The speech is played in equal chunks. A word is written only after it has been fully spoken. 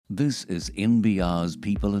This is NBR's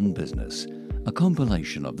People in Business, a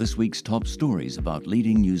compilation of this week's top stories about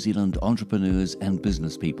leading New Zealand entrepreneurs and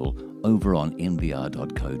business people over on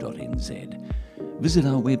nbr.co.nz. Visit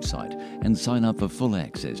our website and sign up for full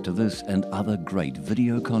access to this and other great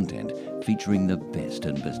video content featuring the best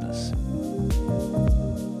in business.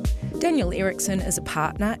 Daniel Erickson is a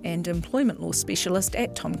partner and employment law specialist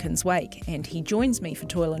at Tompkins Wake, and he joins me for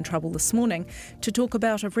Toil and Trouble this morning to talk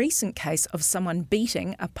about a recent case of someone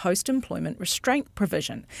beating a post-employment restraint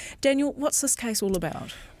provision. Daniel, what's this case all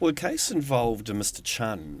about? Well, the case involved a Mr.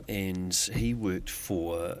 Chun, and he worked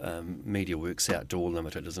for MediaWorks Outdoor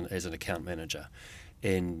Limited as an account manager,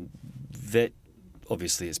 and that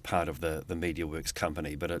obviously is part of the MediaWorks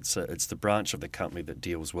company, but it's the branch of the company that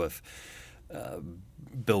deals with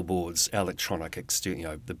billboards, electronic,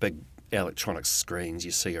 the big electronic screens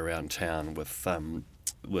you see around town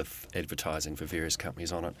with advertising for various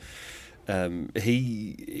companies on it.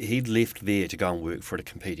 He'd left there to go and work for a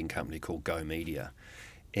competing company called Go Media,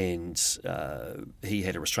 and he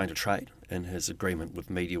had a restraint of trade in his agreement with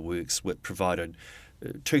MediaWorks, which provided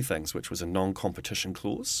two things, which was a non-competition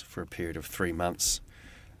clause for a period of 3 months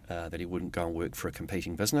that he wouldn't go and work for a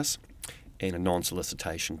competing business, and a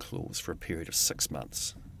non-solicitation clause for a period of 6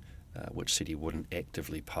 months, which said he wouldn't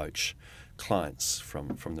actively poach clients from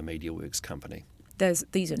the MediaWorks company.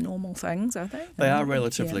 These are normal things, are they? They are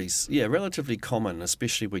relatively common,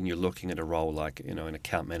 especially when you're looking at a role like an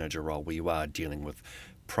account manager role where you are dealing with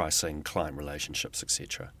pricing, client relationships,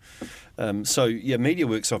 etc.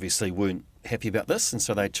 MediaWorks obviously weren't happy about this, and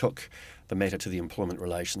so they took the matter to the Employment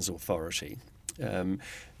Relations Authority.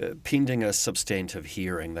 Pending a substantive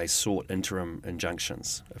hearing, they sought interim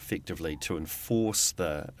injunctions, effectively to enforce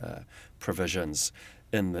the provisions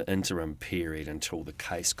in the interim period until the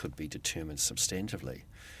case could be determined substantively,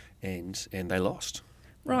 and they lost.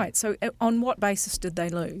 Right. So, on what basis did they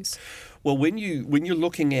lose? Well, when you're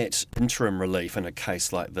looking at interim relief in a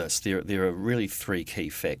case like this, there are really three key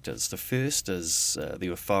factors. The first is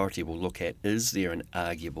the authority will look at, is there an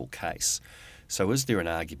arguable case? So is there an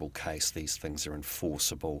arguable case these things are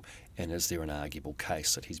enforceable, and is there an arguable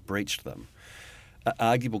case that he's breached them? An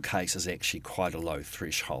arguable case is actually quite a low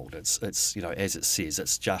threshold. It's as it says,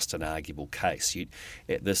 it's just an arguable case.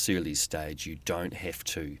 At this early stage, you don't have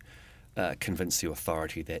to convince the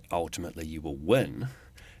authority that ultimately you will win.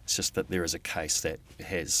 It's just that there is a case that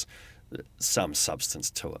has some substance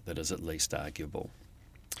to it that is at least arguable.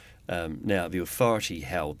 Now, the authority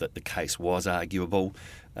held that the case was arguable.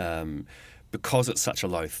 Because it's such a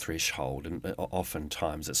low threshold, and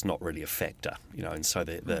oftentimes it's not really a factor, and so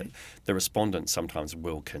the respondent sometimes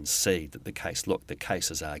will concede that the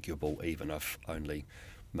case is arguable, even if only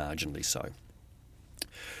marginally so.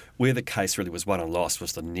 Where the case really was won and lost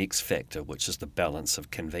was the next factor, which is the balance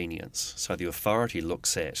of convenience. So the authority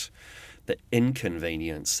looks at the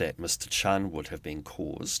inconvenience that Mr. Chun would have been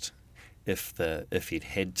caused if he'd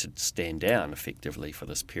had to stand down effectively for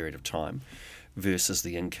this period of time, versus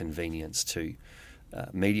the inconvenience to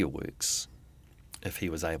MediaWorks if he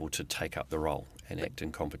was able to take up the role and act in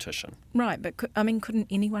competition. Right, but couldn't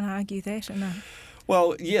anyone argue that?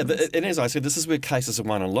 Well, yeah, and as I said, this is where cases are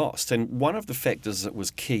won and lost. And one of the factors that was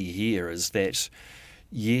key here is that,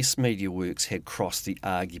 yes, MediaWorks had crossed the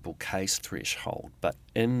arguable case threshold, but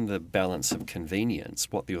in the balance of convenience,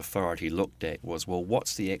 what the authority looked at was, well,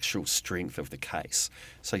 what's the actual strength of the case?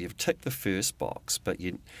 So you've ticked the first box, but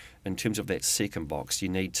in terms of that second box, you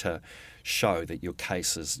need to show that your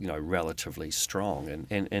case is, relatively strong,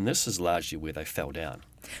 and this is largely where they fell down.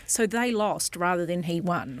 So they lost rather than he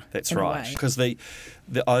won. That's right, because the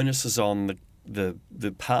onus is on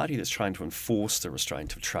the party that's trying to enforce the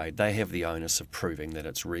restraint of trade. They have the onus of proving that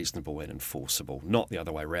it's reasonable and enforceable, not the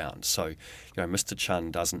other way around. So, Mr.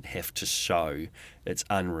 Chun doesn't have to show it's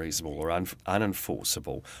unreasonable or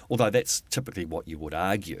unenforceable, although that's typically what you would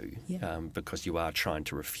argue, because you are trying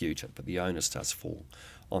to refute it, but the onus does fall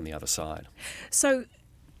on the other side. So,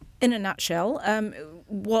 in a nutshell,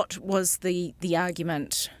 what was the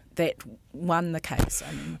argument that won the case?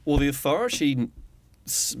 Well, the authority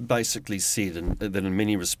basically said that in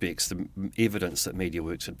many respects the evidence that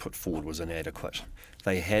MediaWorks had put forward was inadequate.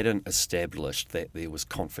 They hadn't established that there was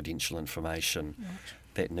confidential information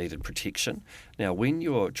that needed protection. Now, when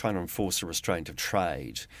you're trying to enforce a restraint of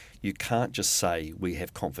trade, you can't just say we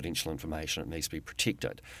have confidential information, it needs to be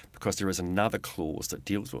protected, because there is another clause that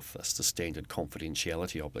deals with this, the standard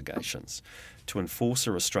confidentiality obligations. To enforce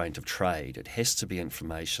a restraint of trade, it has to be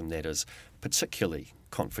information that is particularly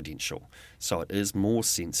confidential. So it is more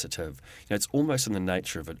sensitive. It's almost in the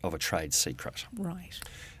nature of a trade secret. Right.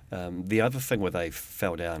 The other thing where they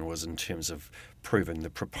fell down was in terms of proving the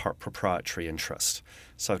proprietary interest.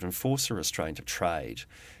 So to enforce a restraint of trade,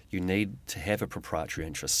 you need to have a proprietary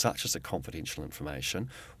interest, such as the confidential information,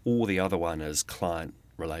 or the other one is client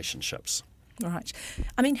relationships. Right.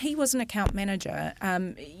 I mean, he was an account manager.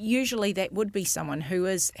 Usually that would be someone who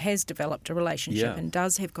has developed a relationship and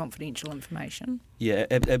does have confidential information. Yeah,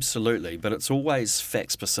 absolutely. But it's always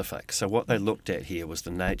fact specific. So what they looked at here was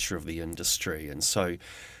the nature of the industry. And so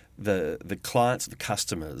the clients, the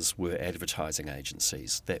customers were advertising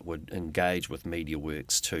agencies that would engage with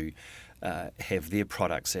MediaWorks to have their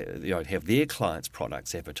products, have their clients'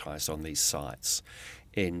 products advertised on these sites.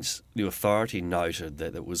 And the authority noted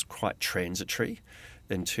that it was quite transitory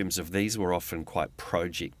in terms of these were often quite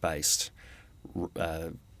project-based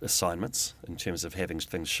assignments in terms of having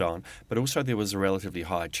things shown, but also there was a relatively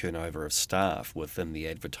high turnover of staff within the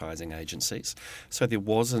advertising agencies. So there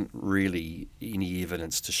wasn't really any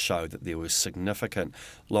evidence to show that there were significant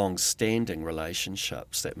long-standing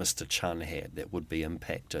relationships that Mr. Chun had that would be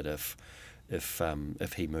impacted if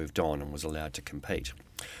he moved on and was allowed to compete.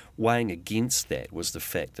 Weighing against that was the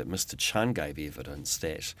fact that Mr. Chun gave evidence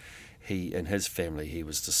that he and his family, he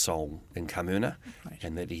was the sole income earner,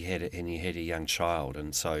 and that he had a young child,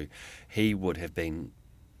 and so he would have been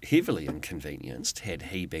heavily inconvenienced had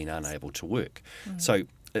he been unable to work. So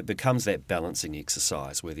it becomes that balancing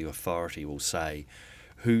exercise where the authority will say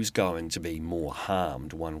who's going to be more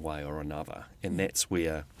harmed one way or another, and that's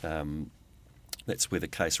where the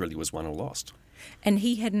case really was won or lost. And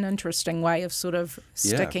he had an interesting way of sort of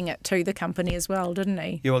sticking it to the company as well, didn't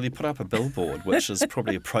he? Yeah, well, he put up a billboard, which is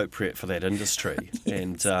probably appropriate for that industry.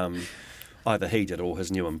 Yes. And either he did or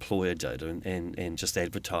his new employer did, and just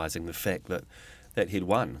advertising the fact that he'd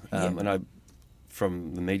won. And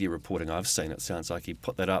from the media reporting I've seen, it sounds like he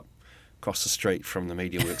put that up across the street from the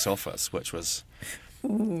MediaWorks office, which was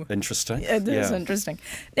interesting. It is interesting.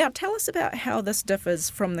 Now, tell us about how this differs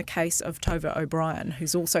from the case of Tova O'Brien,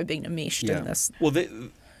 who's also been enmeshed in this. Well,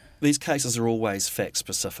 these cases are always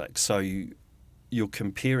fact-specific, so you're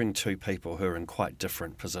comparing two people who are in quite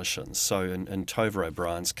different positions. So in Tova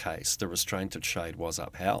O'Brien's case, the restraint of trade was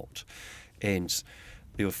upheld, and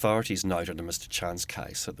the authorities noted in Mr. Chun's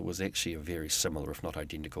case that there was actually a very similar, if not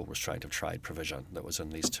identical, restraint of trade provision that was in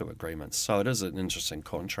these two agreements. So it is an interesting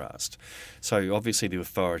contrast. So obviously the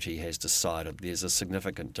authority has decided there's a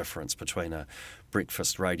significant difference between a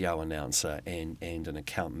breakfast radio announcer and an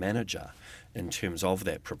account manager in terms of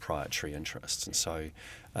that proprietary interest. And so,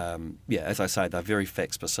 as I say, they're very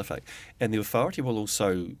fact-specific. And the authority will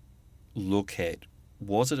also look at,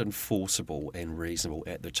 was it enforceable and reasonable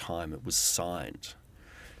at the time it was signed?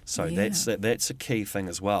 So that's a key thing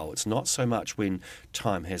as well. It's not so much when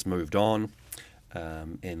time has moved on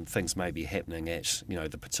and things may be happening at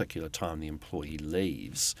the particular time the employee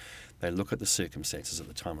leaves. They look at the circumstances at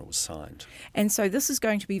the time it was signed. And so this is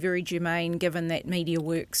going to be very germane given that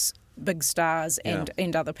MediaWorks big stars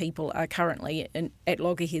and other people are currently at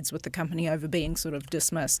loggerheads with the company over being sort of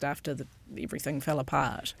dismissed after everything fell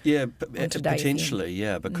apart. Yeah,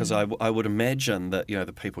 potentially, because I would imagine that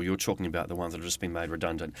the people you're talking about, the ones that have just been made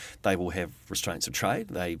redundant, they will have restraints of trade.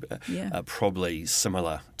 They are probably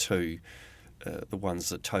similar to the ones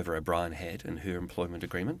that Tova O'Brien had in her employment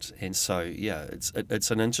agreement. And so, it's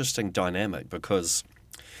an interesting dynamic because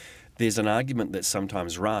there's an argument that's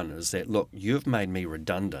sometimes run is that, look, you've made me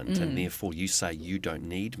redundant and therefore you say you don't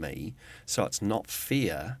need me, so it's not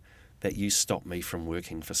fair that you stop me from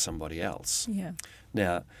working for somebody else. Yeah.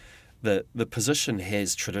 Now, the position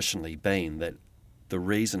has traditionally been that the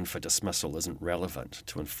reason for dismissal isn't relevant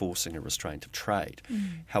to enforcing a restraint of trade.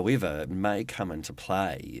 However, it may come into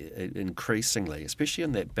play increasingly, especially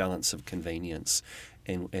in that balance of convenience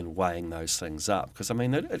and weighing those things up. Because,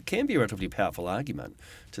 it can be a relatively powerful argument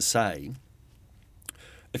to say,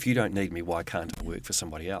 if you don't need me, why can't I work for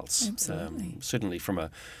somebody else? Absolutely. Certainly from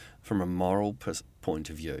a moral point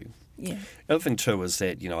of view. Yeah. The other thing too is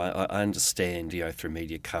that, I understand, through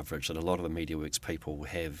media coverage that a lot of the MediaWorks people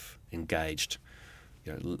have engaged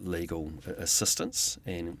legal assistance,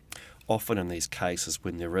 and often in these cases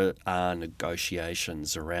when there are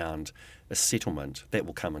negotiations around a settlement, that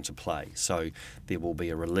will come into play. So there will be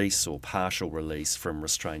a release or partial release from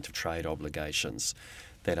restraint of trade obligations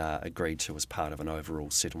that are agreed to as part of an overall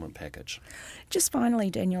settlement package. Just finally,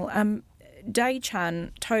 Daniel, Day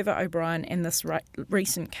Chun, Tova O'Brien and this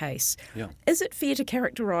recent case, is it fair to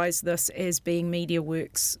characterise this as being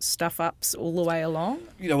MediaWorks stuff-ups all the way along?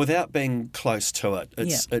 Without being close to it,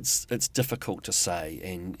 it's difficult to say,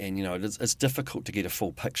 and it's difficult to get a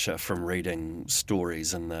full picture from reading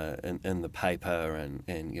stories in the paper,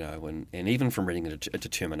 and even from reading a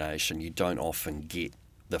determination, you don't often get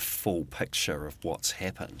the full picture of what's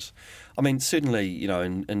happened. I mean, certainly,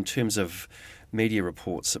 in terms of media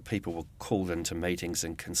reports that people were called into meetings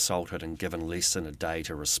and consulted and given less than a day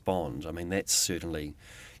to respond, I mean, that's certainly,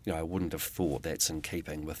 I wouldn't have thought that's in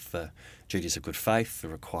keeping with the duties of good faith, the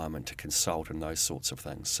requirement to consult and those sorts of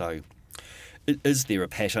things. So is there a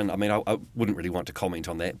pattern? I mean, I wouldn't really want to comment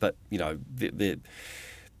on that, but,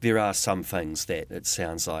 there are some things that it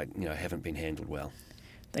sounds like, haven't been handled well.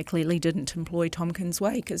 They clearly didn't employ Tompkins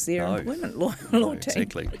Wake as their employment law team.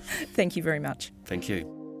 Exactly. Thank you very much. Thank you.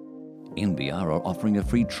 NBR are offering a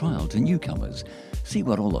free trial to newcomers. See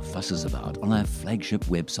what all the fuss is about on our flagship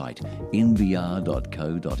website, nbr.co.nz.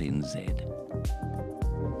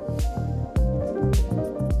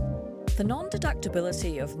 The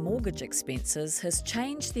non-deductibility of mortgage expenses has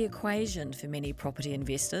changed the equation for many property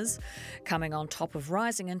investors, coming on top of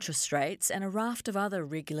rising interest rates and a raft of other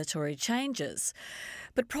regulatory changes.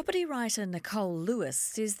 But property writer Nicole Lewis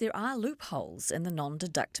says there are loopholes in the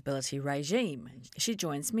non-deductibility regime. She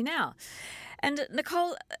joins me now. And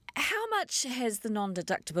Nicole, how much has the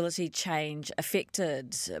non-deductibility change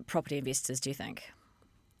affected property investors, do you think?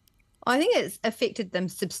 I think it's affected them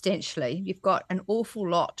substantially. You've got an awful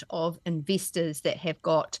lot of investors that have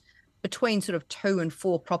got between sort of 2 and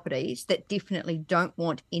 4 properties that definitely don't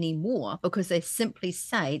want any more because they simply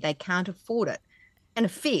say they can't afford it. In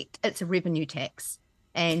effect, it's a revenue tax,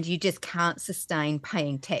 and you just can't sustain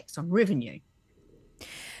paying tax on revenue.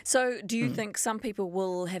 So do you think some people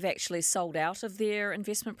will have actually sold out of their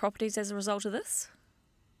investment properties as a result of this?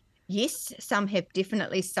 Yes, some have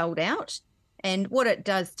definitely sold out. And what it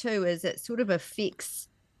does too is it sort of affects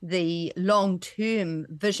the long-term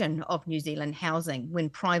vision of New Zealand housing.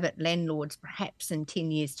 When private landlords, perhaps in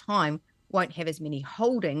 10 years' time, won't have as many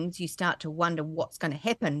holdings, you start to wonder what's going to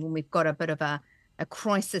happen when we've got a bit of a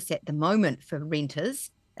crisis at the moment for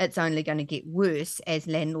renters. It's only going to get worse as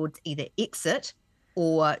landlords either exit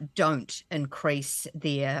or don't increase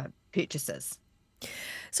their purchases.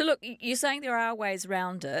 So look, you're saying there are ways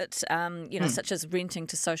around it, such as renting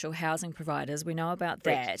to social housing providers. We know about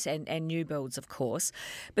that, and new builds, of course.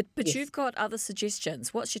 But Yes. You've got other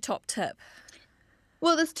suggestions. What's your top tip?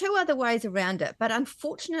 Well, there's 2 other ways around it, but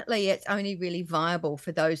unfortunately it's only really viable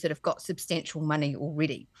for those that have got substantial money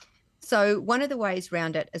already. So one of the ways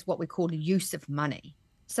around it is what we call use of money.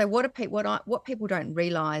 So what people don't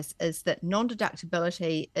realise is that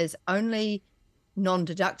non-deductibility is only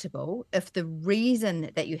non-deductible if the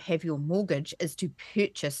reason that you have your mortgage is to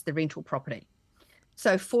purchase the rental property.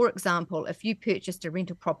 So, for example, if you purchased a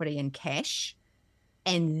rental property in cash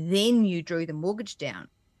and then you drew the mortgage down,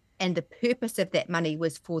 and the purpose of that money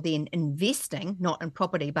was for then investing, not in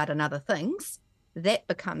property but in other things, that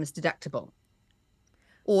becomes deductible.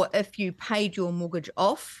 Or if you paid your mortgage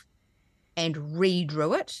off and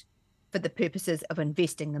redrew it for the purposes of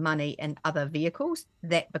investing the money in other vehicles,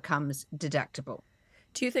 that becomes deductible.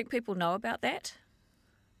 Do you think people know about that?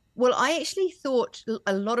 Well, I actually thought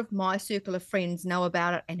a lot of my circle of friends know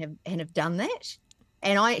about it and have done that.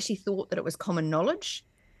 And I actually thought that it was common knowledge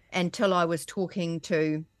until I was talking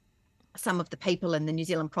to some of the people in the New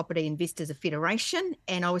Zealand Property Investors Federation,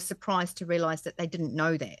 and I was surprised to realise that they didn't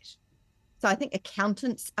know that. So I think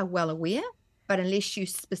accountants are well aware, but unless you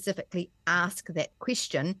specifically ask that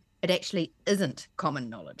question, it actually isn't common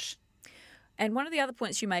knowledge. And one of the other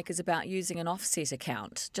points you make is about using an offset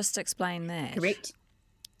account. Just explain that. Correct.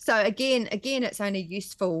 So again, it's only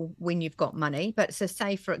useful when you've got money. But so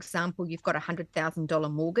say, for example, you've got a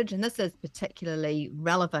 $100,000 mortgage, and this is particularly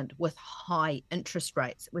relevant with high interest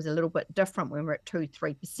rates. It was a little bit different when we're at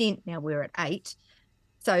 2-3%. Now we're at 8%.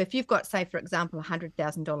 So if you've got, say, for example, a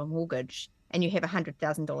 $100,000 mortgage and you have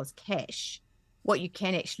 $100,000 cash, what you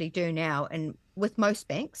can actually do now, and with most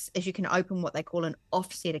banks, is you can open what they call an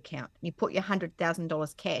offset account. You put your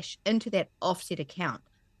 $100,000 cash into that offset account.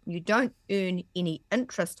 You don't earn any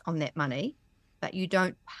interest on that money, but you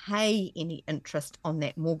don't pay any interest on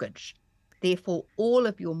that mortgage. Therefore, all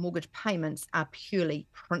of your mortgage payments are purely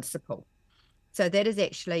principal. So that is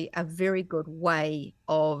actually a very good way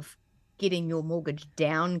of getting your mortgage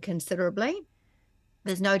down considerably.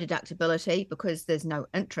 There's no deductibility because there's no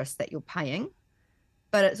interest that you're paying.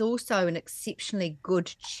 But it's also an exceptionally good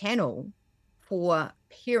channel for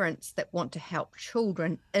parents that want to help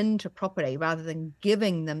children into property rather than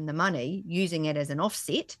giving them the money, using it as an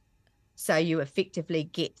offset. So you effectively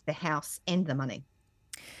get the house and the money.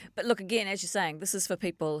 But look, again, as you're saying, this is for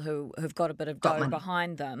people who have got a bit of dough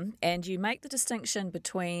behind them. And you make the distinction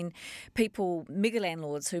between people, mega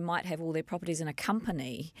landlords who might have all their properties in a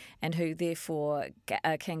company and who therefore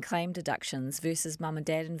can claim deductions versus mum and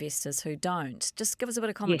dad investors who don't. Just give us a bit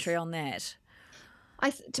of commentary on that.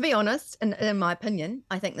 To be honest, in my opinion,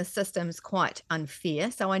 I think the system's quite unfair.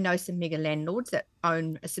 So I know some mega landlords that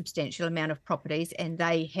own a substantial amount of properties, and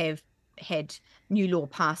they have had new law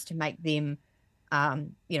passed to make them,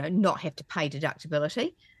 not have to pay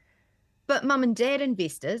deductibility. But mum and dad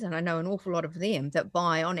investors, and I know an awful lot of them that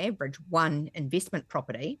buy on average one investment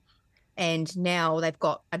property, and now they've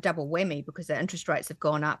got a double whammy because their interest rates have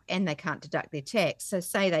gone up and they can't deduct their tax. So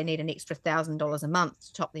say they need an extra $1,000 a month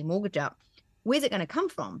to top their mortgage up. Where's it going to come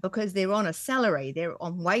from? Because they're on a salary, they're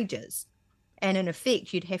on wages. And in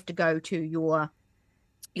effect, you'd have to go to your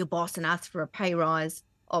boss and ask for a pay rise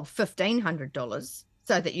of $1,500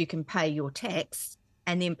 so that you can pay your tax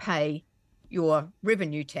and then pay your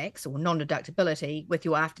revenue tax or non-deductibility with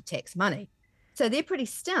your after-tax money. So they're pretty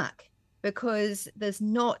stuck because there's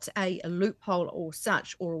not a loophole or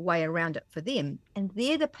such or a way around it for them. And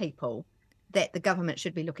they're the people that the government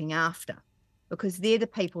should be looking after, because they're the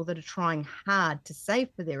people that are trying hard to save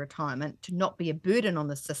for their retirement, to not be a burden on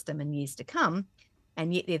the system in years to come,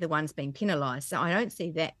 and yet they're the ones being penalised. So I don't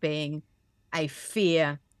see that being a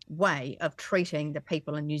fair way of treating the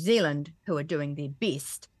people in New Zealand who are doing their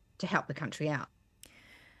best to help the country out.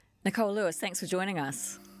 Nicole Lewis, thanks for joining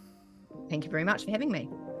us. Thank you very much for having me.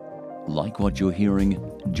 Like what you're hearing?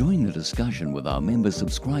 Join the discussion with our member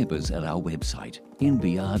subscribers at our website,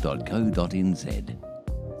 nbr.co.nz.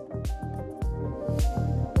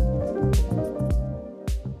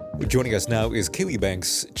 Joining us now is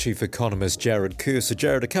Kiwibank's chief economist Jared Kerr. So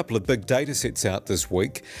Jared, a couple of big data sets out this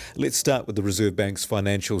week. Let's start with the Reserve Bank's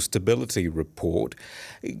financial stability report.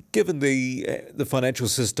 Given the financial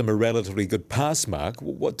system a relatively good pass mark,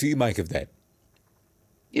 what do you make of that?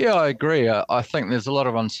 Yeah, I agree. I think there's a lot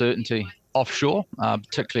of uncertainty offshore,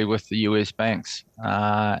 particularly with the US banks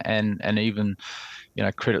and even,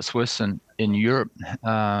 Credit Suisse in Europe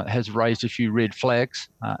has raised a few red flags.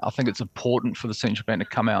 I think it's important for the central bank to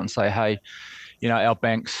come out and say, hey, our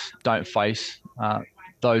banks don't face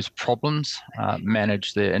those problems,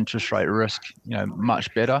 manage their interest rate risk,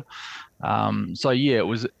 much better. It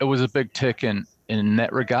was a big tick in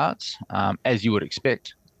that regards, as you would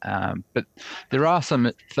expect. But there are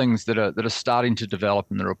some things that are starting to develop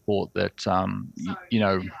in the report that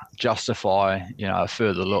justify a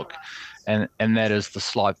further look, and that is the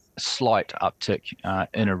slight uptick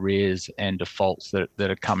in arrears and defaults that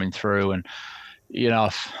are coming through. And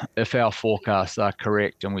if our forecasts are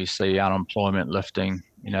correct and we see unemployment lifting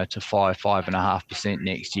to 5.5%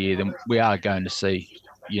 next year, then we are going to see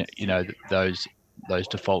those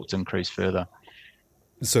defaults increase further.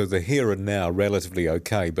 So the here and now relatively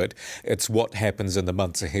okay, but it's what happens in the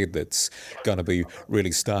months ahead that's going to be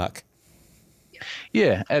really stark.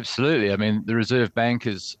 Yeah, absolutely. I mean, the Reserve Bank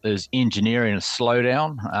is engineering a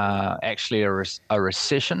slowdown, actually a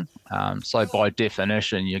recession. So by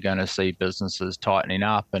definition, you're going to see businesses tightening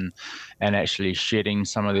up and actually shedding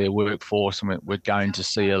some of their workforce, and we're going to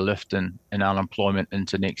see a lift in unemployment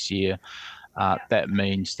into next year. That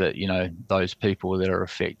means that those people that are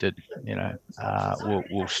affected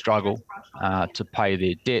will struggle to pay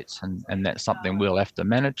their debts, and that's something we'll have to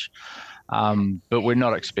manage. But we're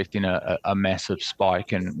not expecting a massive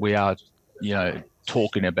spike, and we are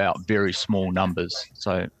talking about very small numbers.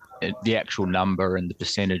 So the actual number and the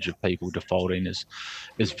percentage of people defaulting is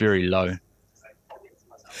very low.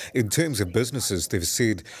 In terms of businesses, they've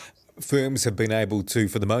said firms have been able to,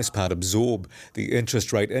 for the most part, absorb the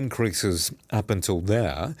interest rate increases up until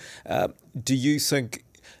now. Do you think,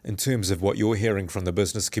 in terms of what you're hearing from the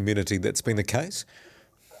business community, that's been the case?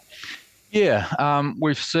 Yeah,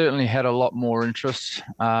 we've certainly had a lot more interest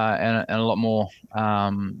and a lot more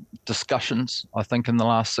discussions, I think, in the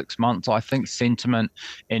last 6 months. I think sentiment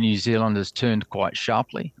in New Zealand has turned quite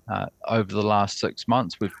sharply over the last 6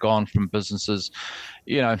 months. We've gone from businesses,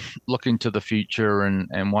 looking to the future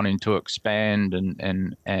and wanting to expand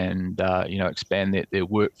and expand their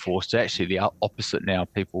workforce, to actually the opposite now.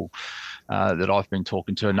 People that I've been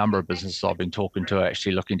talking to, a number of businesses I've been talking to, are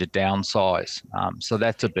actually looking to downsize. So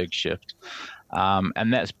that's a big shift.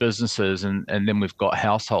 And that's businesses, and then we've got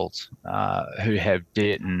households who have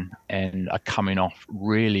debt and are coming off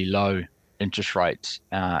really low interest rates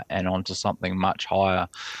and onto something much higher.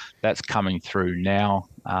 That's coming through now,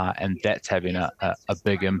 and that's having a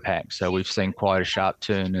big impact. So we've seen quite a sharp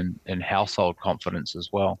turn in household confidence as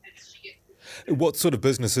well. What sort of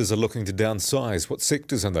businesses are looking to downsize? What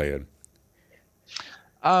sectors are they in?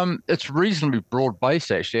 It's reasonably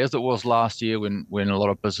broad-based, actually, as it was last year when a lot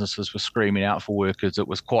of businesses were screaming out for workers. It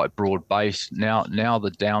was quite broad-based. Now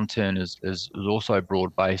the downturn is also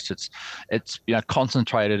broad-based. It's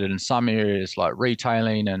concentrated in some areas like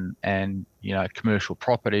retailing and commercial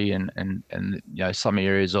property and some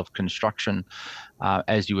areas of construction,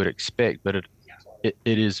 as you would expect. But it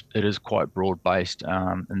is quite broad-based.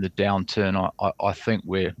 And the downturn, I think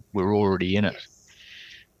we're already in it.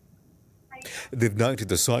 They've noted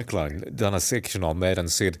the cyclone, done a section on that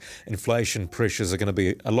and said inflation pressures are going to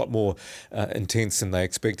be a lot more intense than they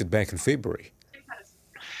expected back in February.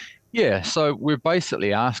 Yeah, so we're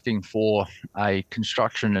basically asking for a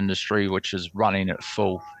construction industry which is running at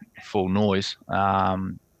full noise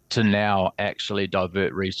to now actually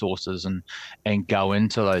divert resources and go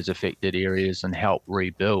into those affected areas and help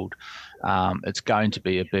rebuild. It's going to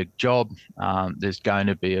be a big job. There's going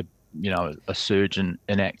to be a surge in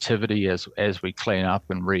activity as we clean up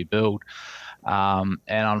and rebuild. And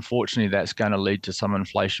unfortunately, that's going to lead to some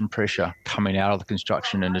inflation pressure coming out of the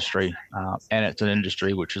construction industry. And it's an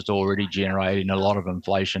industry which is already generating a lot of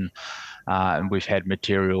inflation. And we've had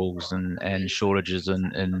materials and shortages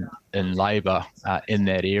in labour in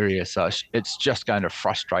that area. So it's just going to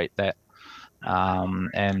frustrate that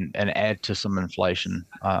and add to some inflation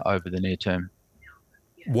over the near term.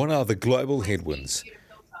 What are the global headwinds?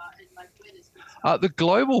 The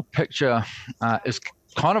global picture is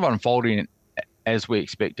kind of unfolding as we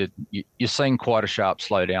expected. You're seeing quite a sharp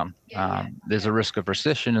slowdown. There's a risk of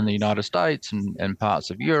recession in the United States and parts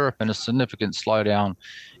of Europe, and a significant slowdown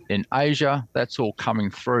in Asia. That's all coming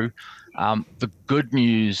through. The good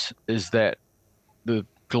news is that the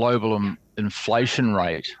global inflation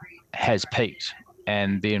rate has peaked,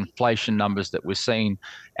 and the inflation numbers that we're seeing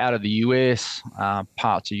out of the US,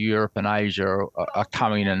 parts of Europe and Asia are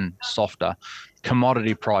coming in softer.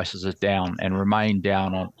 Commodity prices are down and remain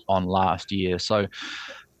down on last year. So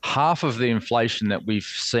half of the inflation that we've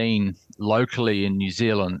seen locally in New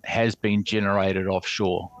Zealand has been generated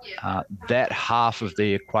offshore. That half of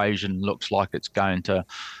the equation looks like it's going to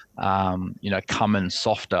come in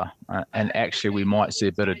softer, and actually we might see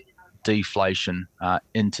a bit of deflation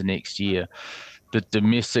into next year. The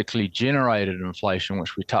domestically generated inflation,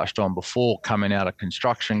 which we touched on before, coming out of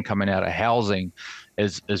construction, coming out of housing,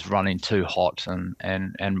 is running too hot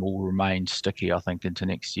and will remain sticky, I think, into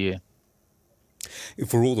next year.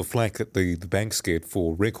 For all the flack that the banks get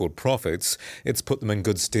for record profits, it's put them in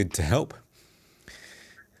good stead to help.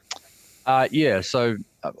 So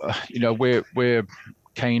we're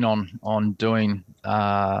keen on doing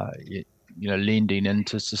lending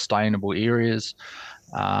into sustainable areas.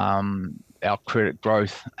 Our credit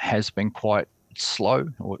growth has been quite slow,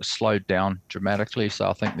 or slowed down dramatically. So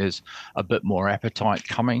I think there's a bit more appetite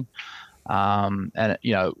coming, and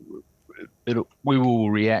we will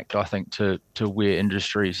react, I think, to where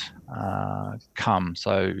industries come.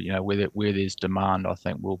 So where there's demand, I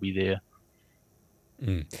think we'll be there.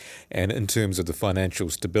 And in terms of the financial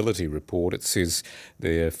stability report, it says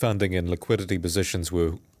their funding and liquidity positions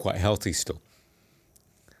were quite healthy still.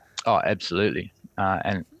 Oh, absolutely.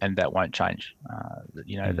 And that won't change.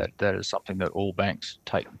 That is something that all banks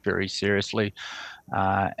take very seriously.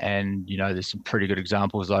 And there's some pretty good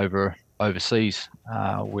examples overseas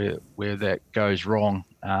where that goes wrong.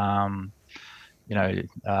 You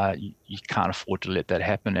can't afford to let that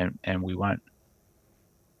happen, and we won't.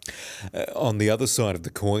 On the other side of the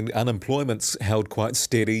coin, unemployment's held quite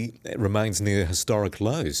steady. It remains near historic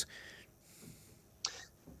lows.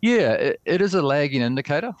 Yeah, it is a lagging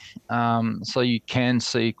indicator. So you can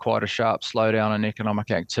see quite a sharp slowdown in economic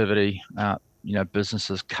activity.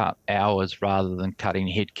 Businesses cut hours rather than cutting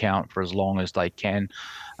headcount for as long as they can.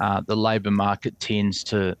 The labour market tends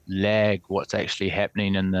to lag what's actually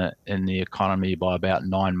happening in the economy by about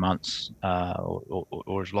 9 months,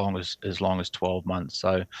 or as long as 12 months.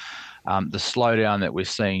 So the slowdown that we're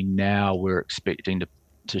seeing now, we're expecting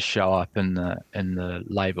to show up in the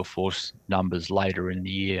labour force numbers later in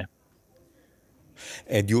the year.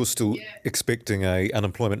 And you're still expecting a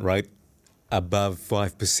unemployment rate above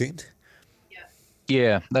 5%?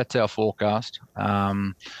 Yeah, that's our forecast.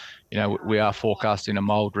 We are forecasting a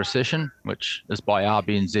mild recession, which is by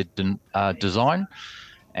RBNZ design,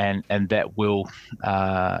 and that will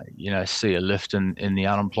see a lift in the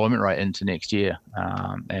unemployment rate into next year.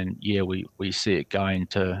 We see it going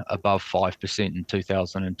to above 5% in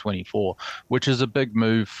 2024, which is a big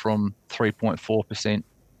move from 3.4%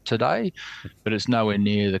 today, but it's nowhere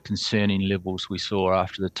near the concerning levels we saw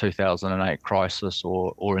after the 2008 crisis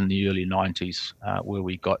or in the early 90s, where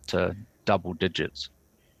we got to double digits.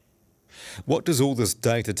 What does all this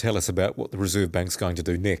data tell us about what the Reserve Bank's going to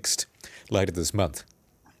do next, later this month?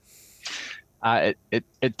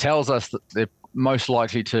 It tells us that they're most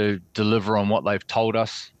likely to deliver on what they've told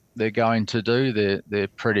us they're going to do. They're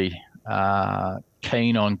pretty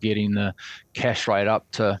keen on getting the cash rate up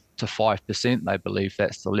to 5%. They believe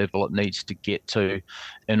that's the level it needs to get to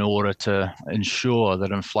in order to ensure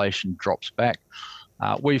that inflation drops back.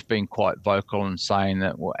 We've been quite vocal in saying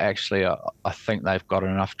that, well, actually, I think they've got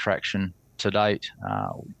enough traction to date.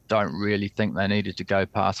 Don't really think they needed to go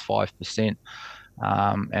past 5%,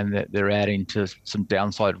 and that they're adding to some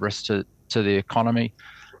downside risk to the economy.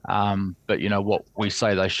 But, what we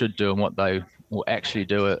say they should do and what they will actually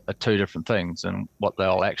do are two different things. And what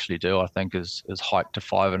they'll actually do, I think, is hike to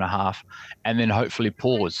 5.5 and then hopefully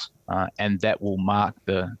pause. And that will mark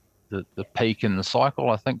the peak in the cycle,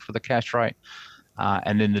 I think, for the cash rate.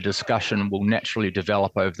 And then the discussion will naturally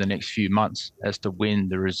develop over the next few months as to when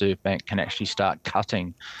the Reserve Bank can actually start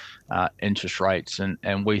cutting interest rates.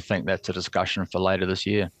 And we think that's a discussion for later this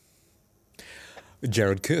year.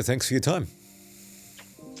 Jared Kerr, thanks for your time.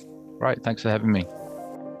 Great, thanks for having me.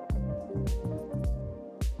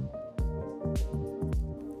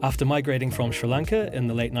 After migrating from Sri Lanka in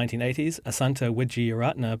the late 1980s, Asanta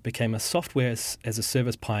Wijeyaratne became a software as a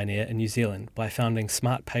service pioneer in New Zealand by founding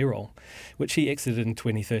Smart Payroll, which he exited in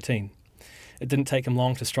 2013. It didn't take him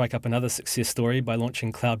long to strike up another success story by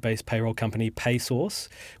launching cloud-based payroll company PaySource,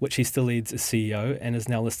 which he still leads as CEO and is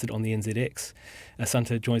now listed on the NZX.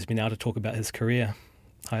 Asanta joins me now to talk about his career.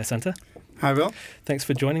 Hi, Asanta. Hi, Will. Thanks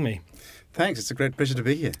for joining me. Thanks. It's a great pleasure to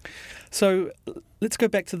be here. So let's go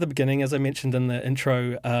back to the beginning. As I mentioned in the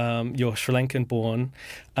intro, you're Sri Lankan born.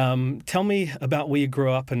 Tell me about where you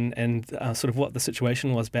grew up and sort of what the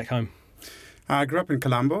situation was back home. I grew up in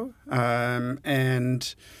Colombo,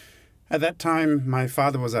 and at that time, my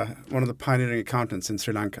father was one of the pioneering accountants in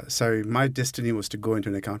Sri Lanka. So my destiny was to go into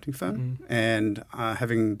an accounting firm. Mm-hmm. And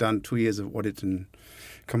having done 2 years of audit and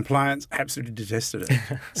compliance, I absolutely detested it.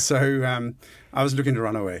 So I was looking to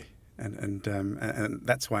run away. And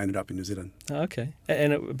that's why I ended up in New Zealand. Okay.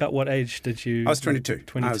 And about what age did you... I was 22.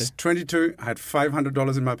 I was 22. I had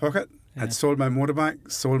 $500 in my pocket. Yeah. I'd sold my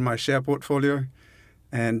motorbike, sold my share portfolio,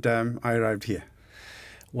 and I arrived here.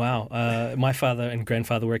 Wow. My father and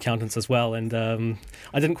grandfather were accountants as well, and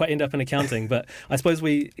I didn't quite end up in accounting, but I suppose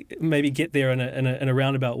we maybe get there in a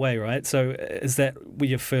roundabout way, right? So were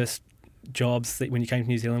your first jobs that when you came to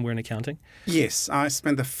New Zealand were in accounting? Yes, I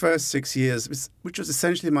spent the first 6 years, which was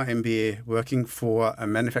essentially my MBA, working for a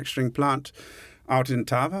manufacturing plant out in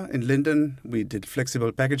Tava, in Linden. We did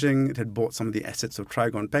flexible packaging. It had bought some of the assets of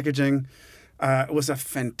Trigon Packaging. It was a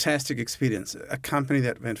fantastic experience. A company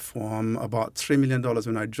that went from about $3 million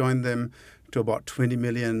when I joined them to about $20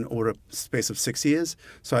 million over a space of 6 years.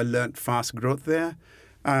 So I learned fast growth there.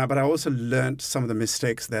 But I also learned some of the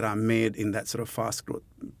mistakes that are made in that sort of fast growth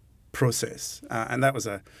process, and that was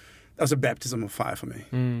a baptism of fire for me.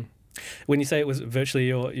 Mm. When you say it was virtually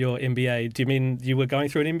your MBA, do you mean you were going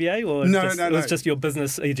through an MBA, or no, it was just your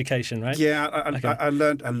business education, right? Yeah, I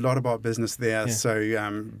learned a lot about business there. Yeah.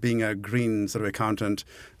 So being a green sort of accountant,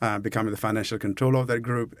 becoming the financial controller of that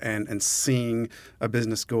group, and seeing a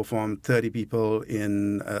business go from 30 people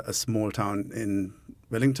in a small town in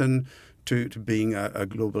Wellington to being a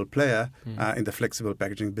global player in the flexible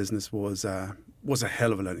packaging business was a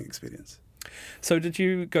hell of a learning experience. So did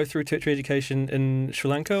you go through tertiary education in Sri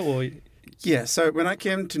Lanka, or? Yeah, so when I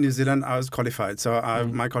came to New Zealand, I was qualified. So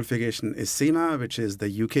my qualification is CIMA, which is the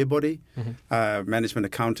UK body. Mm-hmm. Management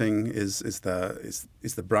accounting is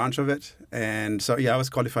the branch of it. And so, I was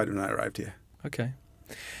qualified when I arrived here. Okay.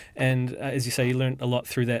 And as you say, you learned a lot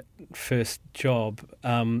through that first job.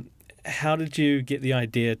 How did you get the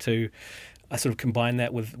idea to sort of combine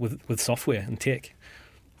that with software and tech?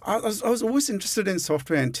 I was always interested in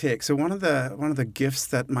software and tech. So one of the gifts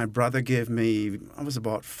that my brother gave me, I was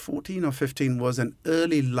about 14 or 15, was an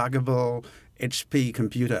early luggable HP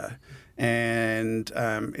computer. And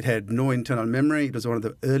it had no internal memory. It was one of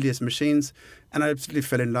the earliest machines. And I absolutely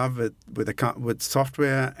fell in love with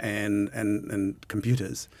software and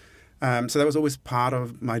computers. So that was always part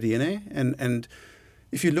of my DNA. And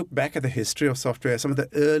if you look back at the history of software, some of the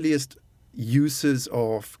earliest uses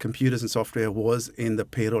of computers and software was in the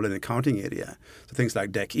payroll and accounting area. So things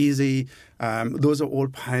like Deck Easy, those are all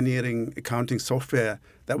pioneering accounting software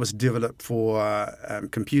that was developed for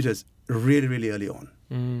computers really, really early on.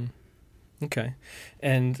 Mm. Okay.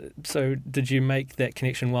 And so did you make that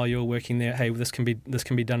connection while you were working there? Hey, this can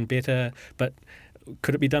be done better, but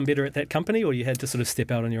could it be done better at that company, or you had to sort of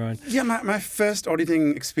step out on your own? Yeah, my first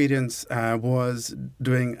auditing experience was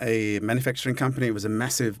doing a manufacturing company. It was a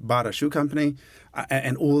massive Bata shoe company,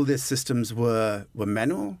 and all their systems were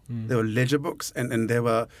manual. There were ledger books, and there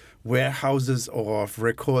were warehouses of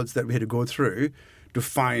records that we had to go through to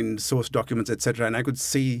find source documents, etc. And I could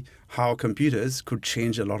see how computers could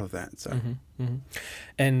change a lot of that. So,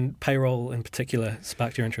 And payroll in particular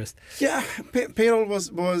sparked your interest. Yeah, payroll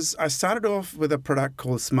was. I started off with a product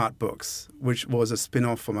called Smart Books, which was a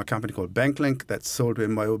spin-off from a company called Banklink that sold to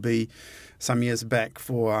MYOB some years back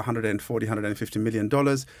for $150 million.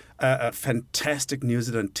 A fantastic New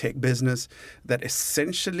Zealand tech business that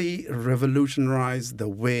essentially revolutionized the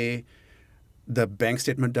way the bank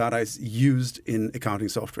statement data is used in accounting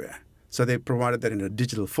software. So they provided that in a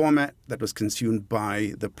digital format that was consumed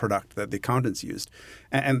by the product that the accountants used.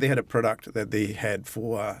 And they had a product that they had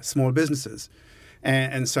for small businesses.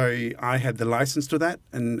 And so I had the license to that,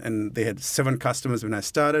 and they had 7 customers when I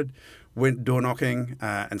started, went door knocking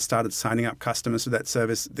and started signing up customers to that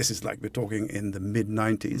service. This is like we're talking in the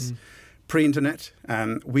mid-90s. Pre-internet,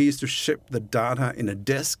 we used to ship the data in a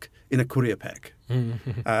disk in a courier pack.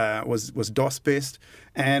 Was DOS-based.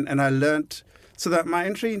 And I learned, so that my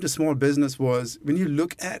entry into small business was, when you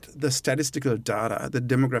look at the statistical data, the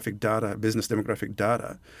demographic data, business demographic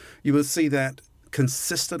data, you will see that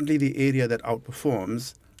consistently the area that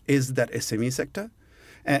outperforms is that SME sector.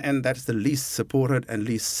 And that's the least supported and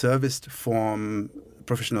least serviced from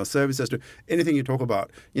professional services to anything you talk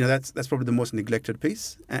about. That's probably the most neglected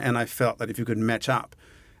piece. And I felt that if you could match up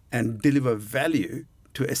and deliver value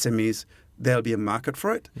to SMEs, there'll be a market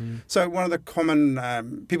for it. So one of the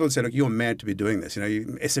common people say, look, you're mad to be doing this.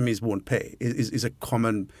 SMEs won't pay is a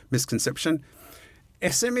common misconception.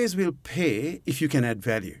 SMEs will pay if you can add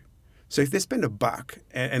value. So if they spend $1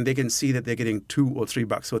 and they can see that they're getting $2 or $3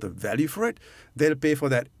 worth of value for it, they'll pay for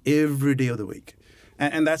that every day of the week.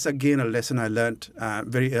 And that's, again, a lesson I learned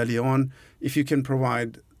very early on. If you can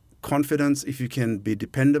provide confidence, if you can be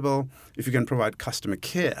dependable, if you can provide customer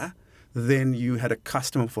care, then you had a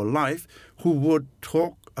customer for life who would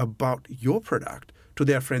talk about your product to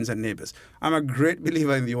their friends and neighbors. I'm a great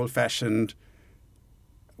believer in the old-fashioned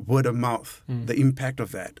word of mouth, the impact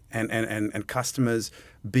of that, and customers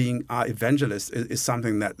being our evangelists is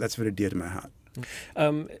something that's very dear to my heart.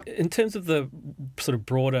 In terms of the sort of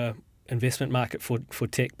broader investment market for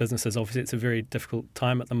tech businesses, obviously it's a very difficult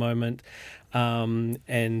time at the moment, and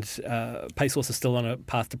PaySource is still on a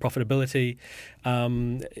path to profitability,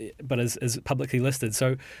 but is publicly listed.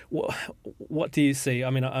 So what do you see? I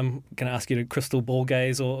mean, I'm going to ask you to crystal ball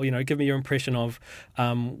gaze, or give me your impression of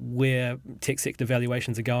where tech sector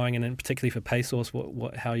valuations are going, and in particularly for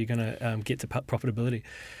PaySource, how you're going to get to profitability.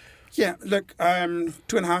 Yeah, look,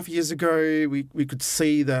 2.5 years ago, we could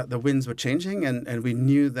see that the winds were changing, and we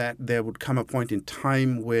knew that there would come a point in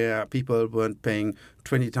time where people weren't paying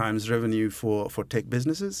 20 times revenue for tech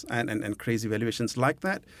businesses and crazy valuations like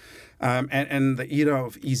that. And the era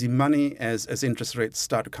of easy money, as interest rates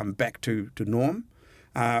start to come back to norm,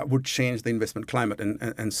 would change the investment climate,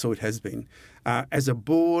 and so it has been. As a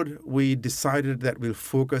board, we decided that we'll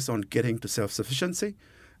focus on getting to self-sufficiency.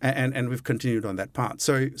 And we've continued on that path.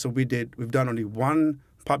 So we've done only one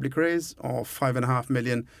public raise of $5.5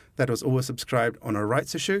 million that was oversubscribed on a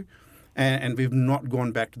rights issue, and we've not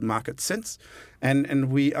gone back to the market since.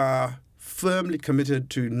 And we are firmly committed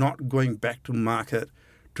to not going back to market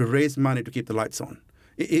to raise money to keep the lights on.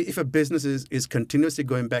 If a business is continuously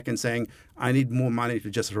going back and saying, I need more money to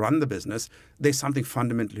just run the business, there's something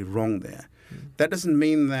fundamentally wrong there. That doesn't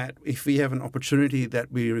mean that if we have an opportunity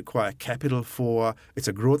that we require capital for, it's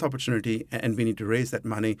a growth opportunity and we need to raise that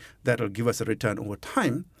money that'll give us a return over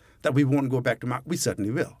time, that we won't go back to market. We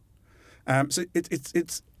certainly will. So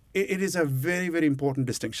it is a very, very important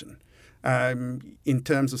distinction in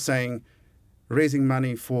terms of saying raising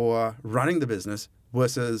money for running the business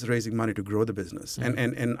versus raising money to grow the business.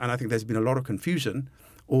 And I think there's been a lot of confusion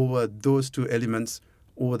over those two elements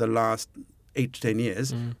over the last 8 to 10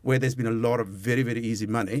 years, where there's been a lot of very, very easy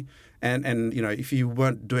money. And if you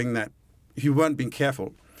weren't doing that, if you weren't being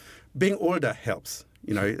careful, being older helps.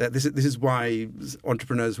 This is why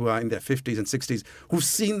entrepreneurs who are in their 50s and 60s, who've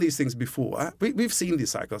seen these things before, we've seen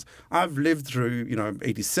these cycles. I've lived through,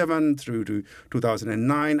 87 through to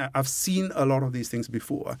 2009. I've seen a lot of these things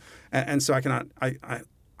before. And so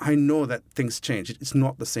I know that things change. It's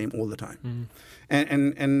not the same all the time.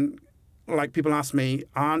 And like people ask me,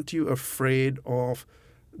 aren't you afraid of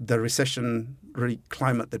the recessionary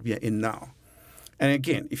climate that we are in now? And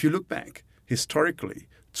again, if you look back historically,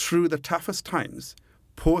 through the toughest times,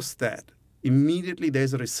 post that, immediately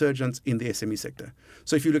there's a resurgence in the SME sector.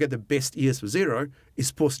 So if you look at the best years for Xero,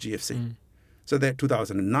 is post-GFC. So that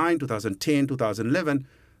 2009, 2010, 2011,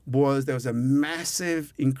 there was a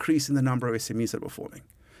massive increase in the number of SMEs that were forming.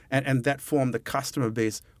 And that formed the customer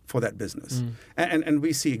base for that business. And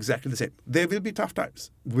we see exactly the same. There will be tough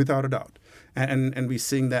times, without a doubt. And we're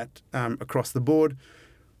seeing that across the board.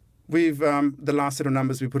 We've the last set of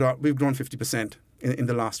numbers we put out, we've grown 50% in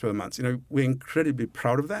the last 12 months. We're incredibly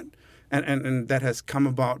proud of that. And that has come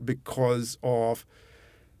about because of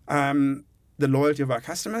the loyalty of our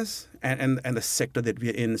customers and the sector that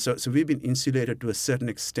we're in. So we've been insulated to a certain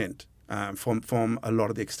extent from a lot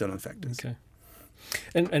of the external factors. Okay.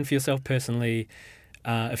 And for yourself personally,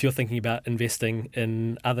 if you're thinking about investing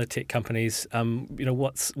in other tech companies,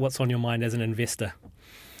 what's on your mind as an investor?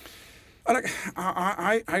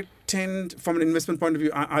 I tend, from an investment point of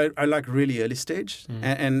view, I like really early stage,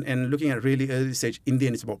 and looking at really early stage, in the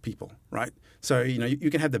end, it's about people, right? So,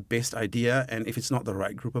 you can have the best idea, and if it's not the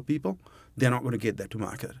right group of people, they're not going to get that to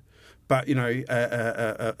market. But,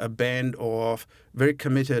 a band of very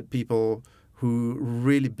committed people who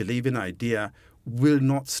really believe in an idea will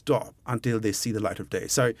not stop until they see the light of day.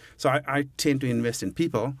 So I tend to invest in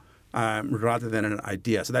people rather than an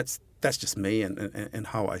idea. So that's just me and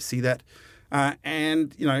how I see that.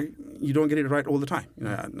 And you don't get it right all the time.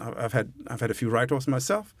 I've had a few write-offs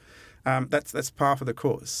myself. That's par for the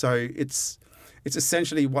course. So it's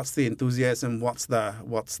essentially what's the enthusiasm, what's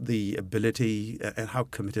the ability, and how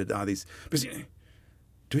committed are these? Because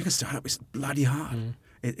doing a startup is bloody hard.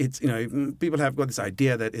 It's people have got this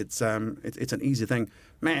idea that it's an easy thing.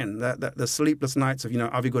 Man, the sleepless nights of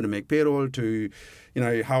are we going to make payroll, to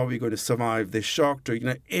how are we going to survive this shock,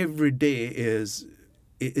 to every day is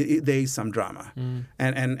there is some drama,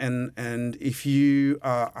 and if you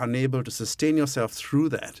are unable to sustain yourself through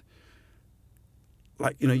that,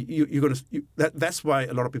 you're going to that's why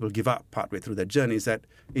a lot of people give up partway through that journey, is that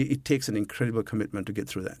it takes an incredible commitment to get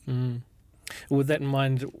through that. With that in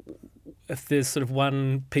mind, if there's sort of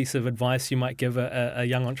one piece of advice you might give a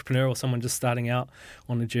young entrepreneur or someone just starting out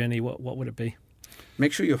on the journey, what would it be?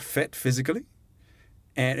 Make sure you're fit physically,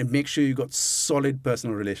 and make sure you've got solid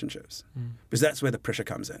personal relationships, because that's where the pressure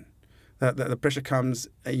comes in. The pressure comes,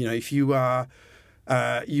 if you are,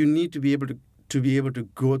 you need to be able to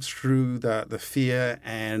go through the fear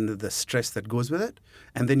and the stress that goes with it,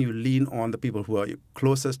 and then you lean on the people who are your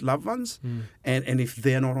closest loved ones, and if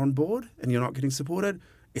they're not on board and you're not getting supported,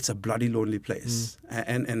 it's a bloody lonely place.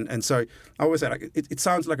 And so I always say, it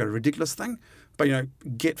sounds like a ridiculous thing, but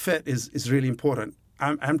get fit is really important.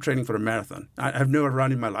 I'm training for a marathon. I've never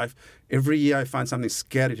run in my life. Every year I find something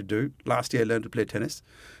scary to do. Last year I learned to play tennis.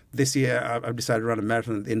 This year I've decided to run a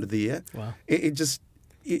marathon at the end of the year. Wow.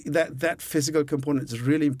 That physical component is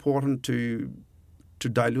really important to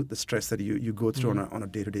dilute the stress that you go through on a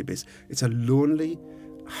day-to-day basis. It's a lonely,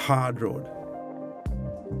 hard road.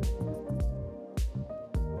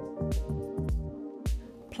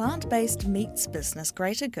 Plant-based meats business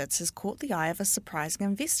Greater Goods has caught the eye of a surprising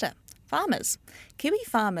investor, farmers. Kiwi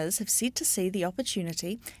farmers have said to see the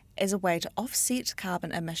opportunity as a way to offset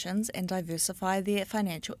carbon emissions and diversify their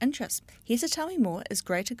financial interests. Here to tell me more is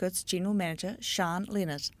Greater Goods General Manager Sian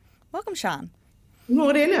Leonard. Welcome, Sian.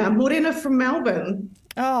 Morena from Melbourne.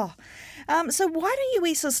 So why don't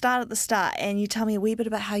you start at the start and you tell me a wee bit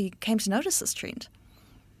about how you came to notice this trend?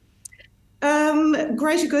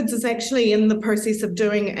 Greater Goods is actually in the process of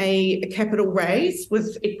doing a capital raise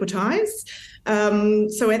with Equitise.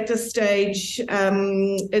 So at this stage,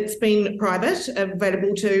 it's been private,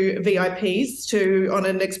 available to VIPs on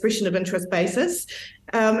an expression of interest basis.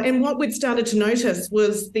 And what we'd started to notice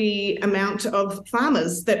was the amount of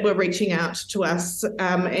farmers that were reaching out to us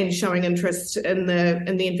and showing interest in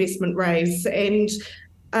the investment raise. And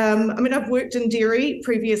I've worked in dairy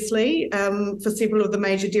previously for several of the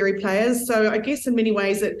major dairy players, so I guess in many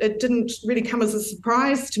ways it didn't really come as a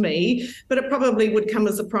surprise to me, but it probably would come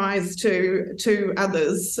as a surprise to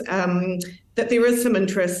others that there is some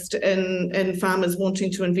interest in farmers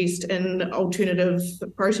wanting to invest in alternative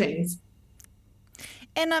proteins.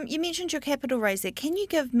 And you mentioned your capital raise there. Can you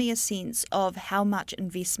give me a sense of how much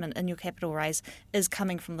investment in your capital raise is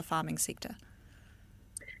coming from the farming sector?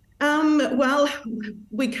 Well,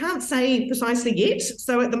 we can't say precisely yet.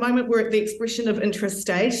 So at the moment, we're at the expression of interest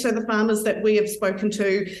stage. So the farmers that we have spoken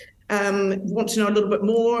to want to know a little bit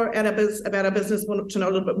more about our business, want to know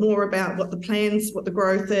a little bit more about what the plans, what the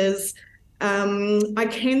growth is. I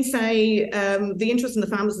can say the interest in the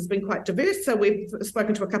farmers has been quite diverse. So we've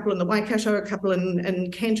spoken to a couple in the Waikato, a couple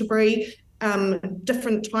in Canterbury.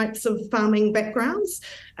 different types of farming backgrounds.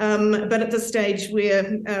 But at this stage,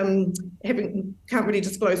 we're can't really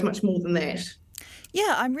disclose much more than that.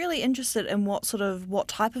 Yeah, I'm really interested in what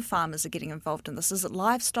type of farmers are getting involved in this. Is it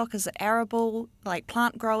livestock? Is it arable, like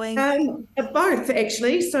plant growing? Both,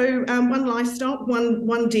 actually. So one livestock,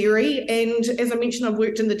 one dairy. And as I mentioned, I've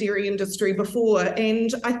worked in the dairy industry before.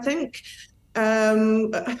 And I think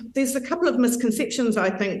there's a couple of misconceptions,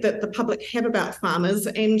 I think, that the public have about farmers,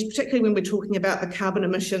 and particularly when we're talking about the carbon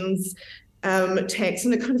emissions tax.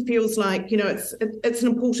 And it kind of feels like, it's an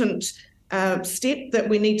important step that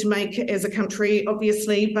we need to make as a country,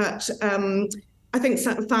 obviously, but I think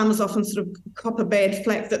farmers often sort of cop a bad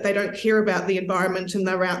flack that they don't care about the environment and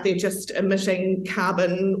they're out there just emitting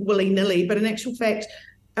carbon willy-nilly. But in actual fact,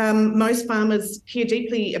 most farmers care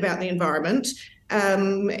deeply about the environment,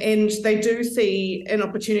 and they do see an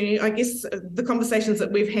opportunity. I guess the conversations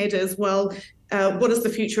that we've had is, well, what does the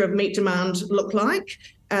future of meat demand look like?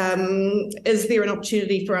 Is there an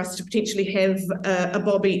opportunity for us to potentially have a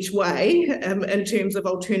bob each way in terms of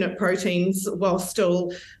alternate proteins while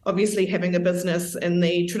still obviously having a business in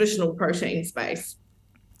the traditional protein space?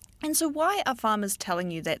 And so why are farmers telling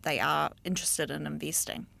you that they are interested in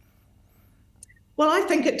investing? Well, I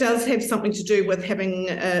think it does have something to do with having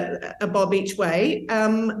a bob each way,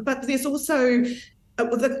 but there's also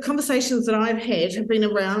the conversations that I've had have been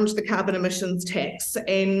around the carbon emissions tax,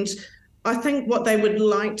 and I think what they would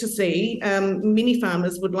like to see, many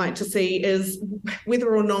farmers would like to see, is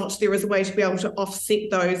whether or not there is a way to be able to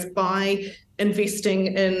offset those by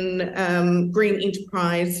investing in green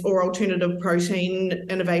enterprise or alternative protein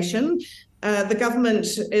innovation. The government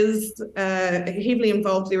is heavily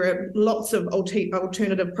involved. There are lots of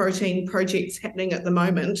alternative protein projects happening at the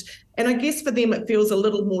moment. And I guess for them, it feels a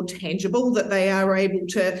little more tangible that they are able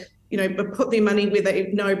to put their money where they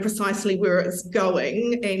know precisely where it's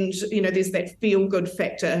going. And, there's that feel-good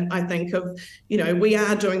factor, I think, of, we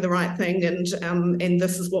are doing the right thing and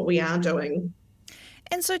this is what we are doing.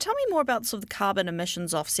 And so tell me more about sort of the carbon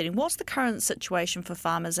emissions offsetting. What's the current situation for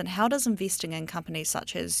farmers, and how does investing in companies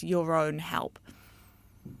such as your own help?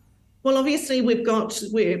 Well, obviously, we've got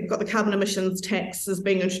the carbon emissions tax is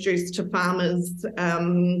being introduced to farmers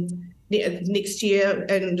next year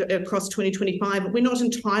and across 2025. But we're not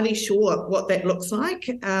entirely sure what that looks like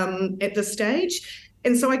at this stage.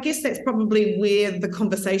 And so I guess that's probably where the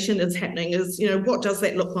conversation is happening is, what does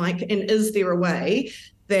that look like? And is there a way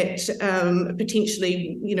that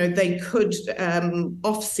potentially, they could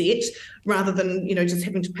offset rather than, just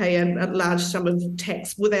having to pay a large sum of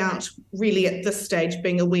tax without really at this stage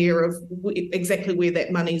being aware of exactly where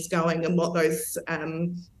that money's going and what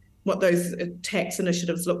those tax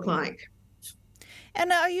initiatives look like.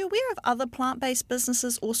 And are you aware of other plant-based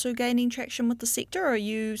businesses also gaining traction with the sector, or are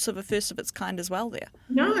you sort of a first of its kind as well there?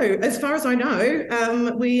 No, as far as I know,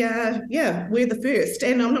 we're the first.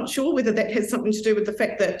 And I'm not sure whether that has something to do with the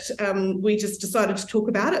fact that we just decided to talk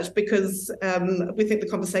about it because we think the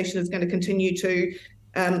conversation is going to continue to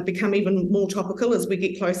become even more topical as we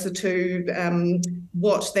get closer to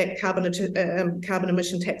what that carbon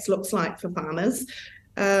emission tax looks like for farmers.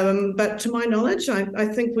 But to my knowledge, I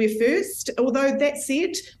think we're first. Although that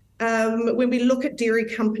said, when we look at dairy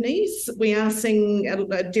companies, we are seeing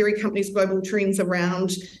dairy companies' global trends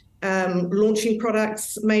around launching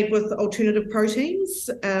products made with alternative proteins.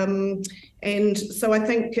 And so I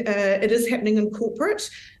think it is happening in corporate,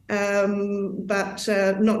 but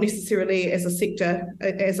not necessarily as a sector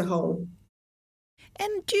as a whole.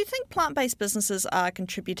 And do you think plant-based businesses are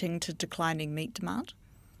contributing to declining meat demand?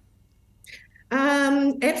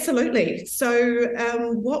 Absolutely. So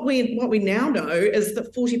what we now know is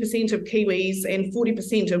that 40% of Kiwis and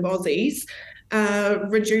 40% of Aussies are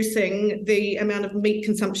reducing the amount of meat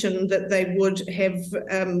consumption that they would have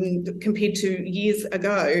compared to years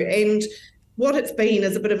ago. And what it's been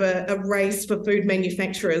is a bit of a race for food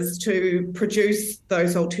manufacturers to produce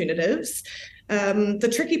those alternatives.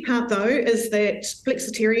 The tricky part, though, is that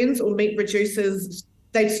flexitarians or meat reducers,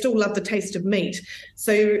 they still love the taste of meat.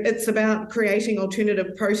 So it's about creating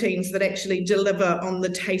alternative proteins that actually deliver on the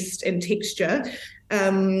taste and texture.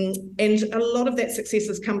 And a lot of that success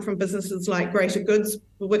has come from businesses like Greater Goods,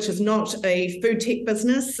 which is not a food tech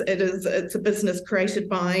business. It's a business created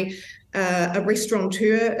by a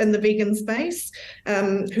restaurateur in the vegan space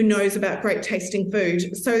who knows about great tasting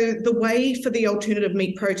food. So the way for the alternative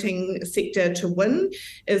meat protein sector to win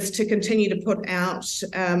is to continue to put out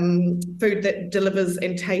food that delivers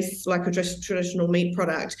and tastes like a traditional meat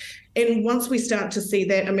product. And once we start to see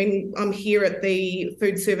that, I mean, I'm here at the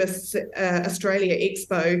Food Service Australia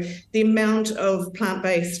Expo, the amount of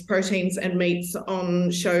plant-based proteins and meats on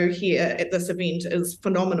show here at this event is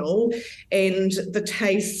phenomenal, and the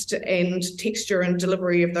taste and texture and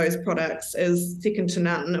delivery of those products is second to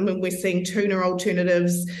none. I mean, we're seeing tuna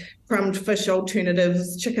alternatives, crumbed fish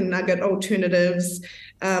alternatives, chicken nugget alternatives,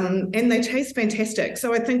 and they taste fantastic.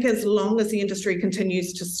 So I think as long as the industry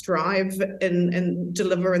continues to strive and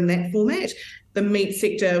deliver in that format, the meat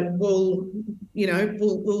sector will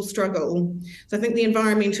struggle. So I think the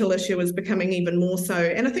environmental issue is becoming even more so.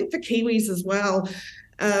 And I think for Kiwis as well,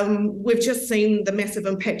 we've just seen the massive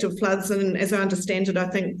impact of floods, and as I understand it, I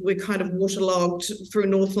think we're kind of waterlogged through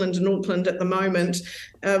Northland and Auckland at the moment.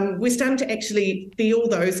 We're starting to actually feel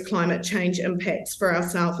those climate change impacts for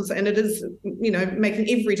ourselves, and it is, making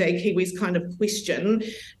everyday Kiwis kind of question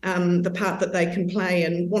the part that they can play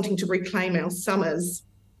in wanting to reclaim our summers.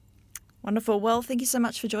 Wonderful. Well, thank you so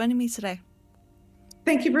much for joining me today.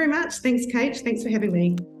 Thank you very much. Thanks, Kate. Thanks for having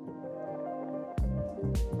me.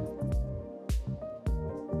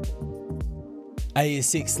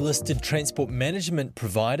 ASX-listed transport management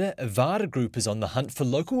provider Avada Group is on the hunt for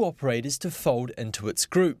local operators to fold into its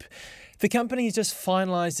group. The company has just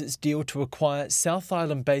finalised its deal to acquire South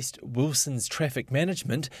Island-based Wilson's Traffic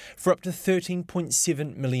Management for up to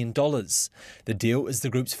 $13.7 million. The deal is the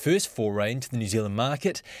group's first foray into the New Zealand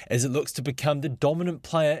market, as it looks to become the dominant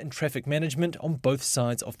player in traffic management on both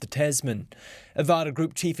sides of the Tasman. Avada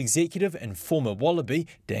Group Chief Executive and former Wallaby,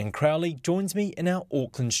 Dan Crowley, joins me in our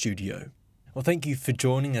Auckland studio. Well, thank you for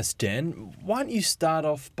joining us, Dan. Why don't you start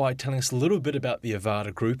off by telling us a little bit about the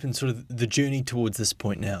Avada Group and sort of the journey towards this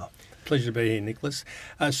point now? Pleasure to be here, Nicholas.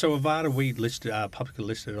 So Avada, we publicly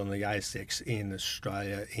listed on the ASX in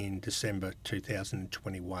Australia in December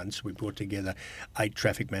 2021. So we brought together 8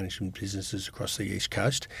 traffic management businesses across the East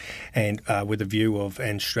Coast, and with a view of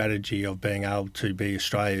and strategy of being able to be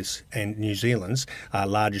Australia's and New Zealand's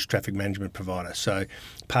largest traffic management provider. So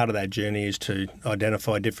part of that journey is to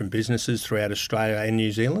identify different businesses throughout Australia and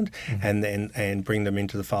New Zealand, and bring them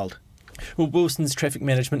into the fold. Well, Wilson's Traffic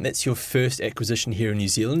Management, that's your first acquisition here in New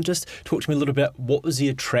Zealand. Just talk to me a little bit about what was the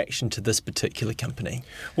attraction to this particular company?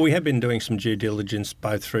 Well, we have been doing some due diligence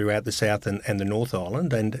both throughout the South and the North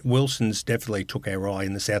Island, and Wilson's definitely took our eye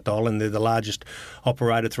in the South Island. They're the largest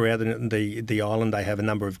operator throughout the island. They have a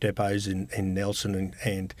number of depots in Nelson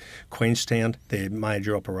and Queenstown. Their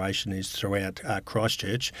major operation is throughout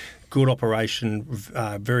Christchurch. Good operation,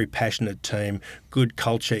 very passionate team, good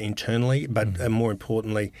culture internally, but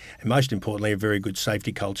most importantly, a very good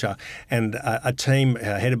safety culture, and a team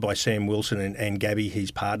headed by Sam Wilson and Gabby, his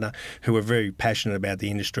partner, who are very passionate about the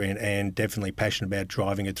industry and definitely passionate about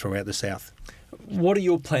driving it throughout the South. What are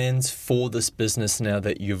your plans for this business now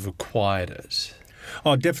that you've acquired it?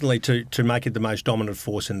 Oh, definitely to make it the most dominant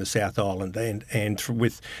force in the South Island, and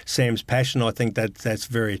with Sam's passion, I think that's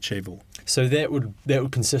very achievable. So that would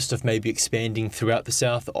consist of maybe expanding throughout the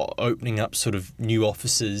South, or opening up sort of new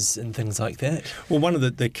offices and things like that? Well, one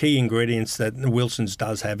of the key ingredients that Wilson's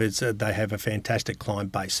does have is they have a fantastic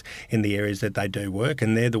client base in the areas that they do work,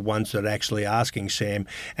 and they're the ones that are actually asking Sam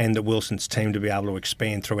and the Wilson's team to be able to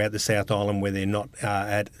expand throughout the South Island where they're not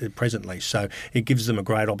at presently. So it gives them a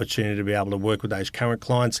great opportunity to be able to work with those current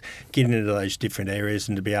clients, get into those different areas,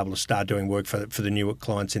 and to be able to start doing work for the newer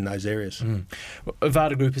clients in those areas. Well,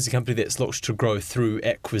 Avada Group is a company that's looks to grow through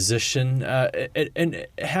acquisition. And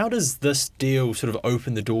how does this deal sort of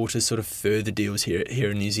open the door to sort of further deals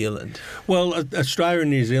here in New Zealand? Well, Australia and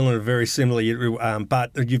New Zealand are very similar,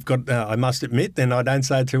 but you've got, I must admit, and I don't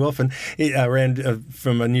say it too often,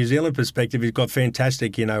 from a New Zealand perspective, you've got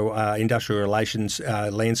fantastic, industrial relations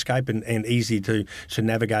landscape and easy to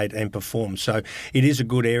navigate and perform. So it is a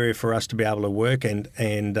good area for us to be able to work and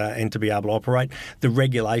to be able to operate. The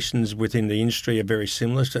regulations within the industry are very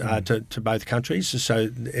similar to both countries, so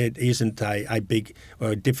it isn't a big or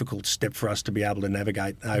a difficult step for us to be able to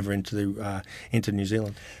navigate over into New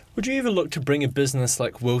Zealand. Would you ever look to bring a business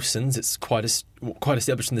like Wilson's, it's quite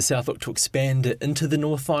established in the South, look to expand it into the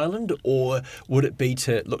North Island, or would it be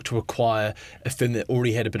to look to acquire a firm that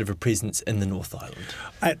already had a bit of a presence in the North Island?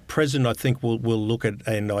 At present, I think we'll look at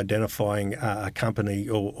identifying a company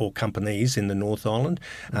or companies in the North Island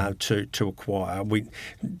to acquire. We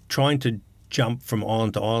trying to jump from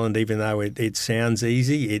island to island, even though it sounds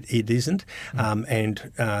easy, it isn't.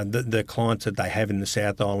 And the clients that they have in the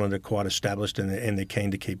South Island are quite established, and they're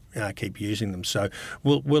keen to keep using them. So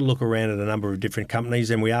we'll look around at a number of different companies,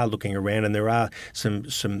 and we are looking around, and there are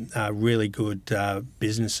some really good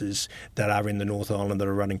businesses that are in the North Island that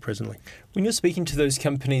are running presently. When you're speaking to those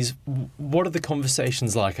companies, what are the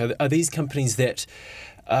conversations like? Are these companies that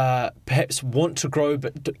perhaps want to grow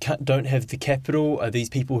but don't have the capital? Are these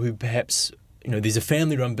people who perhaps these are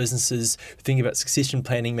family-run businesses thinking about succession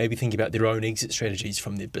planning, maybe thinking about their own exit strategies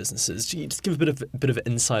from their businesses. Do you just give a bit of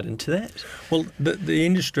insight into that? Well, the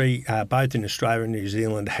industry, both in Australia and New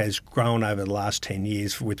Zealand, has grown over the last 10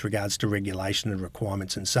 years with regards to regulation and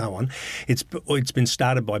requirements and so on. It's been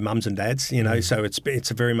started by mums and dads, so it's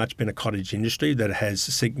very much been a cottage industry that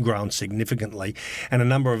has grown significantly, and a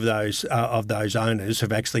number of those owners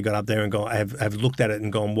have actually got up there and have looked at it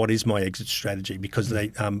and gone, what is my exit strategy? Because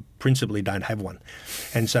they principally don't have one.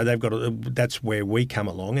 And so that's where we come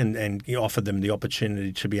along and offer them the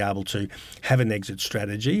opportunity to be able to have an exit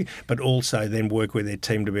strategy, but also then work with their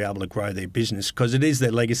team to be able to grow their business, because it is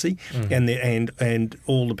their legacy, and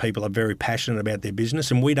all the people are very passionate about their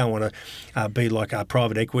business, and we don't want to be like our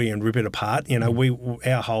private equity and rip it apart.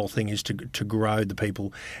 Our whole thing is to grow the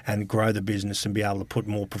people and grow the business and be able to put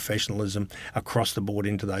more professionalism across the board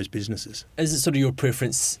into those businesses. Is it sort of your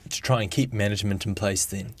preference to try and keep management in place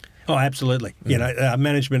then? Oh, absolutely.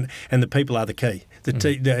 Management and the people are the key.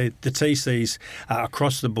 The TCs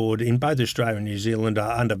across the board in both Australia and New Zealand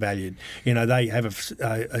are undervalued. They have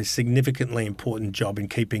a significantly important job in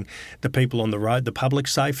keeping the people on the road, the public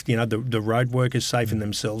safe, the road workers safe and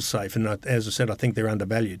themselves safe. And as I said, I think they're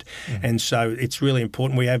undervalued. And so it's really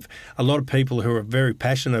important. We have a lot of people who are very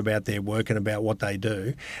passionate about their work and about what they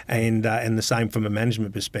do. And the same from a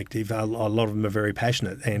management perspective. A lot of them are very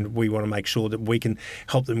passionate, and we want to make sure that we can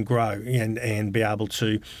help them grow and be able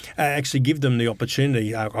to actually give them the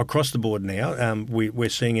opportunity across the board now. We're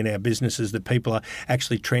seeing in our businesses that people are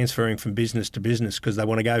actually transferring from business to business because they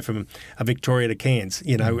want to go from Victoria to Cairns,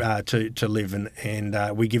 to live,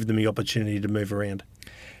 and we give them the opportunity to move around.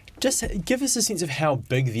 Just give us a sense of how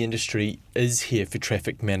big the industry is here for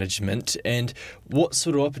traffic management, and what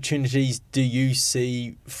sort of opportunities do you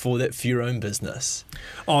see for that for your own business?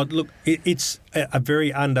 Oh, look, it's a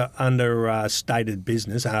very understated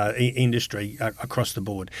business industry across the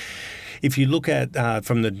board. If you look at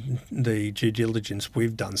from the due diligence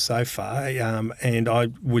we've done so far, and I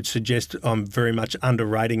would suggest I'm very much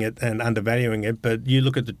underrating it and undervaluing it, but you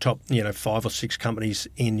look at the top 5 or 6 companies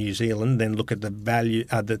in New Zealand, then look at the value,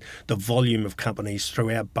 the volume of companies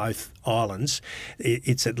throughout both islands,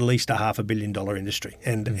 it's at least a $500 million industry,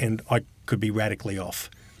 and I could be radically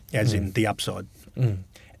off, as in the upside.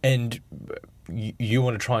 And you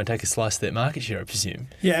want to try and take a slice of that market share, I presume?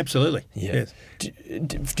 Yeah, absolutely. Yeah. Yes.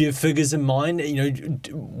 Do you have figures in mind?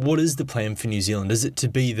 What is the plan for New Zealand? Is it to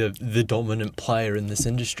be the dominant player in this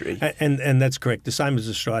industry? And that's correct. The same as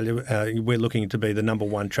Australia. We're looking to be the number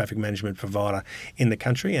one traffic management provider in the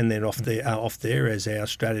country, and then off there, as our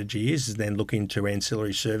strategy is then look into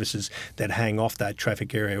ancillary services that hang off that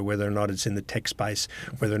traffic area, whether or not it's in the tech space,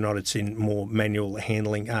 whether or not it's in more manual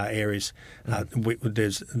handling areas.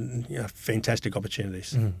 There's fantastic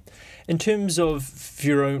opportunities. In terms of for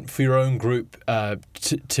your own group,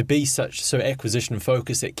 to be so acquisition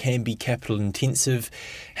focused, it can be capital intensive.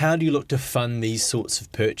 How do you look to fund these sorts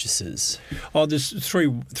of purchases? Oh, there's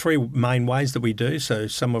three main ways that we do. So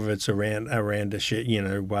some of it's around a share,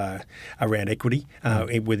 around equity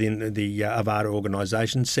within the Avada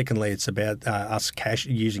organisation. Secondly, it's about us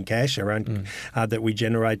using cash our own that we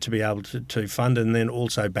generate to be able to fund, and then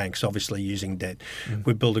also banks, obviously using debt.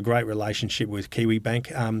 We've built a great relationship with Kiwi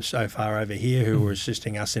Bank so far over here, who are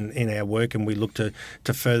assisting us in our work, and we look to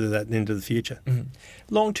further that into the future.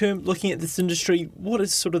 Long term, looking at this industry, what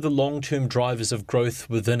is sort of the long term drivers of growth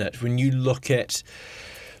within it? When you look at,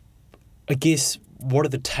 I guess, what are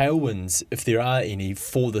the tailwinds, if there are any,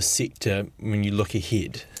 for the sector when you look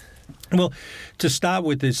ahead? Well, to start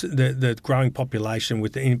with, the growing population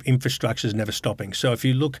with the infrastructure is never stopping. So if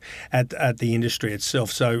you look at the industry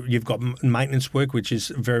itself, so you've got maintenance work, which is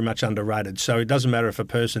very much underrated. So it doesn't matter if a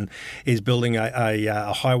person is building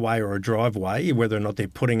a highway or a driveway, whether or not they're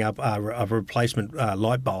putting up a replacement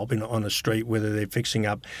light bulb on a street, whether they're fixing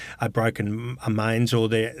up a broken mains, or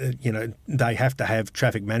they have to have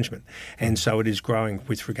traffic management. And so it is growing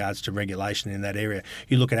with regards to regulation in that area.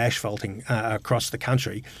 You look at asphalting across the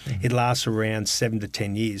country, it lasts around 7 to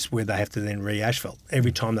 10 years where they have to then re-asphalt.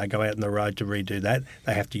 Every time they go out on the road to redo that,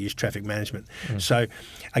 they have to use traffic management. So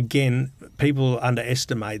again, people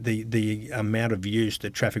underestimate the amount of use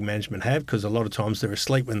that traffic management have, because a lot of times they're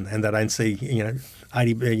asleep and they don't see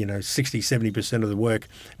 60-70% of the work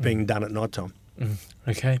being done at night time.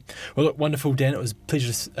 Okay. Well, look, wonderful, Dan. It was a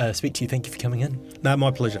pleasure to speak to you. Thank you for coming in. No, my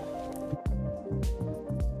pleasure.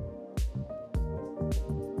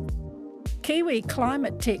 Kiwi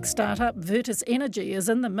climate tech startup Virtus Energy is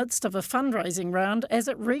in the midst of a fundraising round as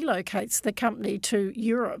it relocates the company to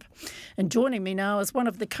Europe. And joining me now is one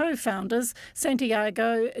of the co-founders,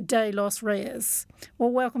 Santiago de los Reyes. Well,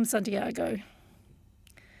 welcome, Santiago.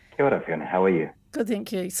 Kia ora, Fiona. How are you? Good,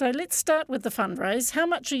 thank you. So let's start with the fundraise. How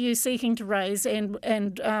much are you seeking to raise,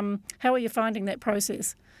 and how are you finding that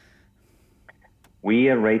process? We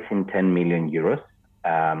are raising 10 million euros,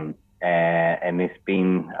 and it's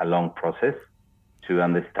been a long process to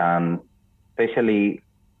understand, especially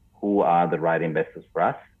who are the right investors for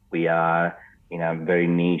us. We are in a very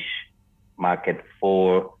niche market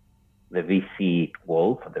for the VC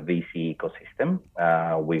world, for the VC ecosystem.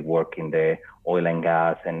 We work in the oil and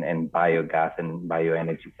gas and biogas and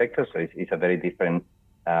bioenergy sector, so it's a very different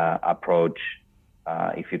approach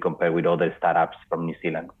if you compare with other startups from New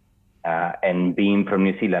Zealand. And being from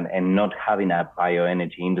New Zealand and not having a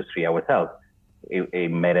bioenergy industry ourselves,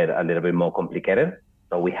 it made it a little bit more complicated.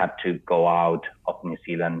 So we had to go out of New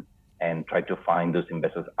Zealand and try to find those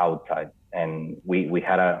investors outside. And we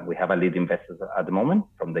have a lead investor at the moment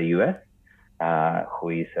from the US, who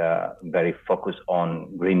is very focused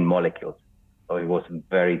on green molecules. So it was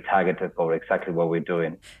very targeted for exactly what we're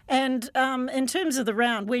doing. And in terms of the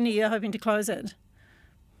round, when are you hoping to close it?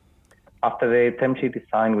 After the term sheet is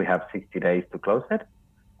signed, we have 60 days to close it.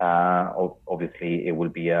 Obviously, it will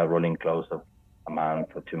be a rolling close of a month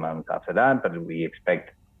or 2 months after that, but we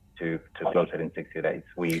expect to close it in 60 days.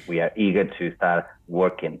 We are eager to start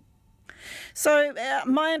working. So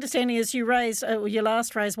my understanding is you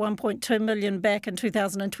last raised 1.2 million back in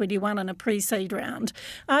 2021 in a pre-seed round.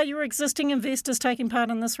 Are your existing investors taking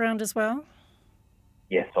part in this round as well?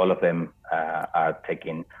 Yes, all of them are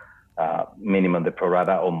taking minimum the pro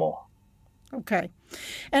rata or more. Okay.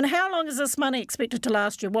 And how long is this money expected to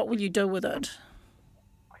last you? What will you do with it?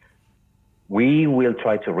 We will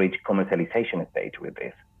try to reach commercialization stage with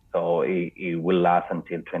this. So it will last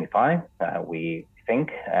until 25, we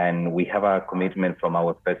think. And we have a commitment from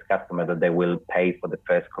our first customer that they will pay for the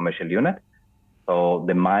first commercial unit. So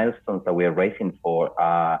the milestones that we are raising for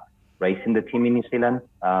are raising the team in New Zealand,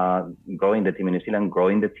 growing the team in New Zealand,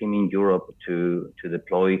 growing the team in Europe to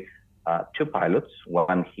deploy 2 pilots,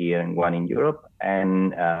 one here and one in Europe,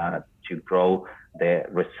 and to grow the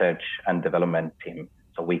research and development team.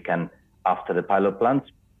 So we can, after the pilot plans,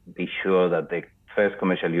 be sure that the first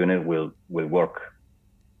commercial unit will work.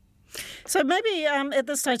 So maybe at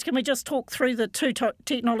this stage, can we just talk through the 2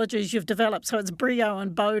 technologies you've developed? So it's Brio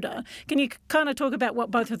and Boda. Can you kind of talk about what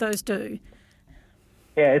both of those do?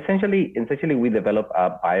 Yeah, essentially we developed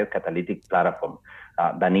a biocatalytic platform.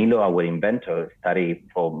 Danilo, our inventor, studied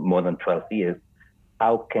for more than 12 years.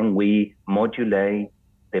 How can we modulate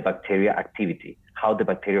the bacteria activity, how the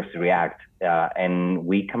bacteria react? And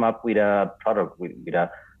we come up with a product, with a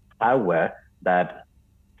hardware that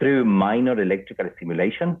through minor electrical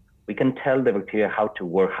stimulation, we can tell the bacteria how to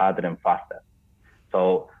work harder and faster.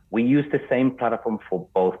 So we use the same platform for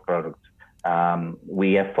both products.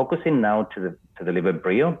 We are focusing now to deliver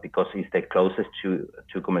Brio because it's the closest to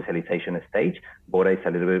commercialization stage. Boda is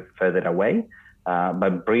a little bit further away.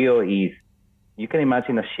 But Brio is, you can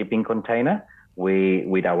imagine a shipping container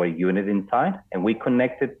with our unit inside, and we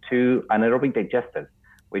connect it to anaerobic digesters,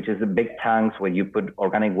 which is the big tanks where you put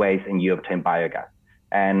organic waste and you obtain biogas.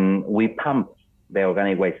 And we pump the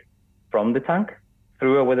organic waste from the tank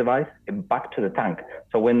through our device and back to the tank.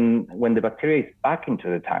 So when the bacteria is back into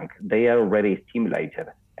the tank, they are already stimulated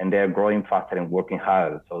and they are growing faster and working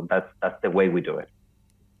harder. So that's the way we do it.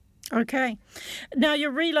 Okay. Now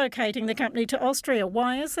you're relocating the company to Austria.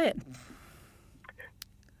 Why is that?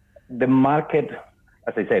 The market,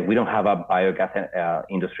 as I say, we don't have a biogas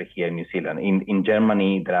industry here in New Zealand. In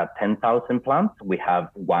Germany, there are 10,000 plants. We have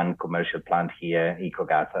one commercial plant here,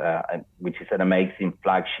 EcoGas, which is an amazing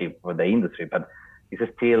flagship for the industry, but it's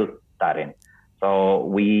still starting. So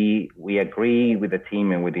we agree with the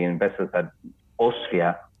team and with the investors that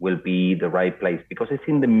Austria will be the right place because it's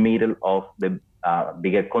in the middle of the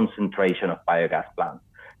bigger concentration of biogas plants.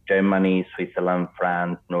 Germany, Switzerland,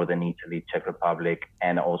 France, Northern Italy, Czech Republic,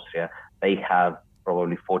 and Austria, they have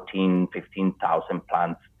probably 15,000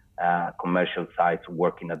 plants, commercial sites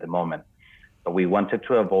working at the moment. So we wanted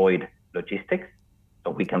to avoid logistics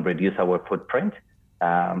so we can reduce our footprint,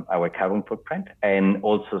 our carbon footprint, and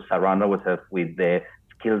also surround ourselves with the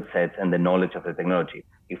skill sets and the knowledge of the technology.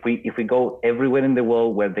 If we go everywhere in the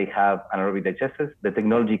world where they have anaerobic digesters, the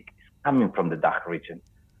technology is coming from the DACH region.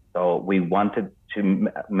 So we wanted to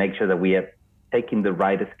make sure that we are taking the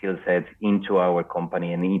right skill sets into our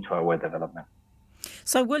company and into our development.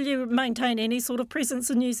 So will you maintain any sort of presence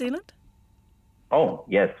in New Zealand? Oh,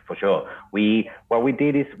 yes, for sure. What we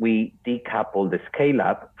did is we decoupled the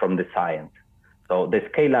scale-up from the science. So the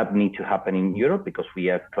scale-up needs to happen in Europe because we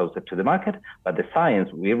are closer to the market, but the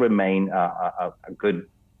science, we remain a good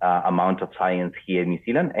amount of science here in New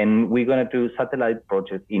Zealand, and we're going to do satellite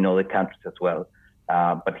projects in other countries as well.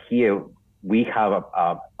 But here we have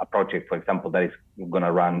a project, for example, that is going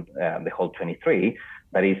to run the whole 23,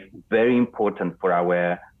 that is very important for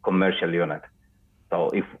our commercial unit. So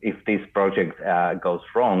if this project goes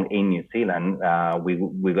wrong in New Zealand,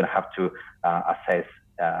 we're going to have to assess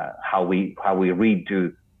how we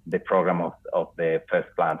redo the program of the first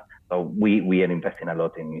plant. So we are investing a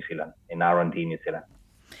lot in New Zealand, in R&D in New Zealand.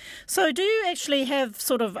 So do you actually have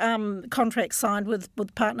sort of contracts signed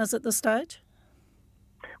with partners at this stage?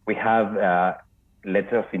 We have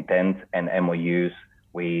letters of intent and MOUs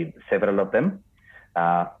with several of them.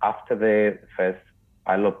 After the first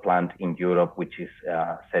pilot plant in Europe, which is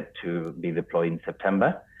set to be deployed in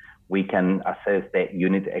September, we can assess the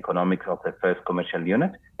unit economics of the first commercial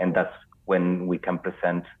unit, and that's when we can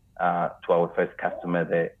present to our first customer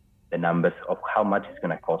the numbers of how much it's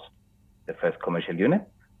going to cost the first commercial unit,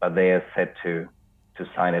 but they are set to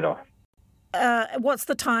sign it off. What's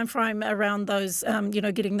the time frame around those,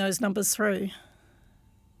 getting those numbers through?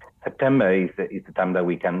 September is the time that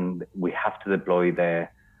we have to deploy the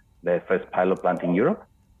first pilot plant in Europe.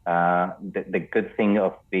 The good thing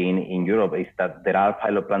of being in Europe is that there are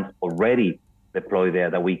pilot plants already deployed there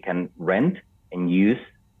that we can rent and use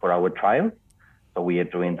for our trials. So we are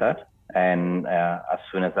doing that. And as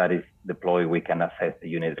soon as that is deployed, we can assess the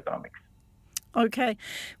unit economics. Okay.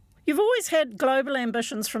 You've always had global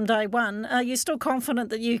ambitions from day one. Are you still confident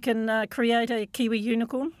that you can create a Kiwi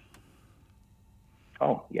unicorn?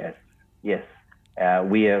 Oh, yes.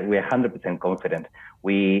 We are 100% confident.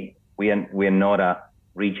 We are not a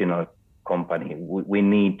regional company. We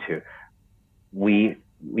need to. We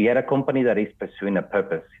are a company that is pursuing a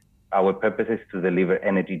purpose. Our purpose is to deliver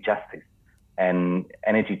energy justice. And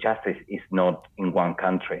energy justice is not in one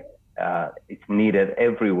country. It's needed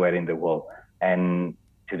everywhere in the world. And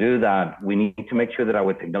to do that, we need to make sure that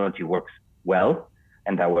our technology works well,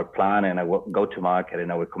 and our plan and our go-to-market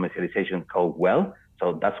and our commercialization go well.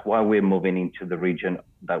 So that's why we're moving into the region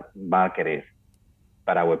that market is.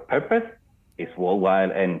 But our purpose is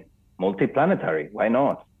worldwide and multi-planetary. Why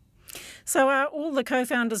not? So are all the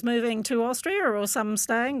co-founders moving to Austria, or some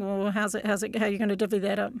staying, or how are you going to divvy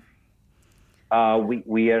that up?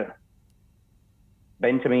 We are.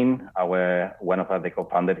 Benjamin, one of the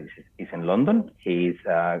co-founders, is in London. He's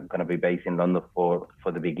going to be based in London for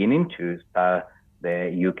the beginning to start the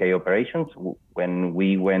UK operations. When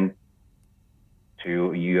we went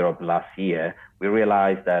to Europe last year, we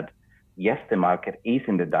realized that yes, the market is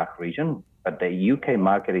in the DACH region, but the UK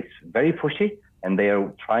market is very pushy, and they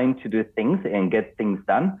are trying to do things and get things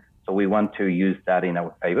done. So we want to use that in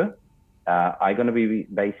our favor. I'm going to be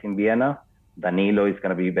based in Vienna. Danilo is going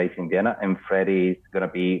to be based in Vienna, and Freddie is going to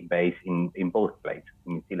be based in both places,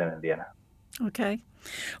 in New Zealand and Vienna. Okay.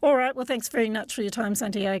 All right. Well, thanks very much for your time,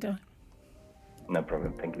 Santiago. No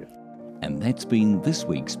problem. Thank you. And that's been this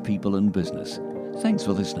week's People in Business. Thanks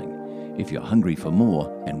for listening. If you're hungry for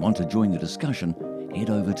more and want to join the discussion, head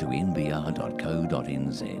over to nbr.co.nz.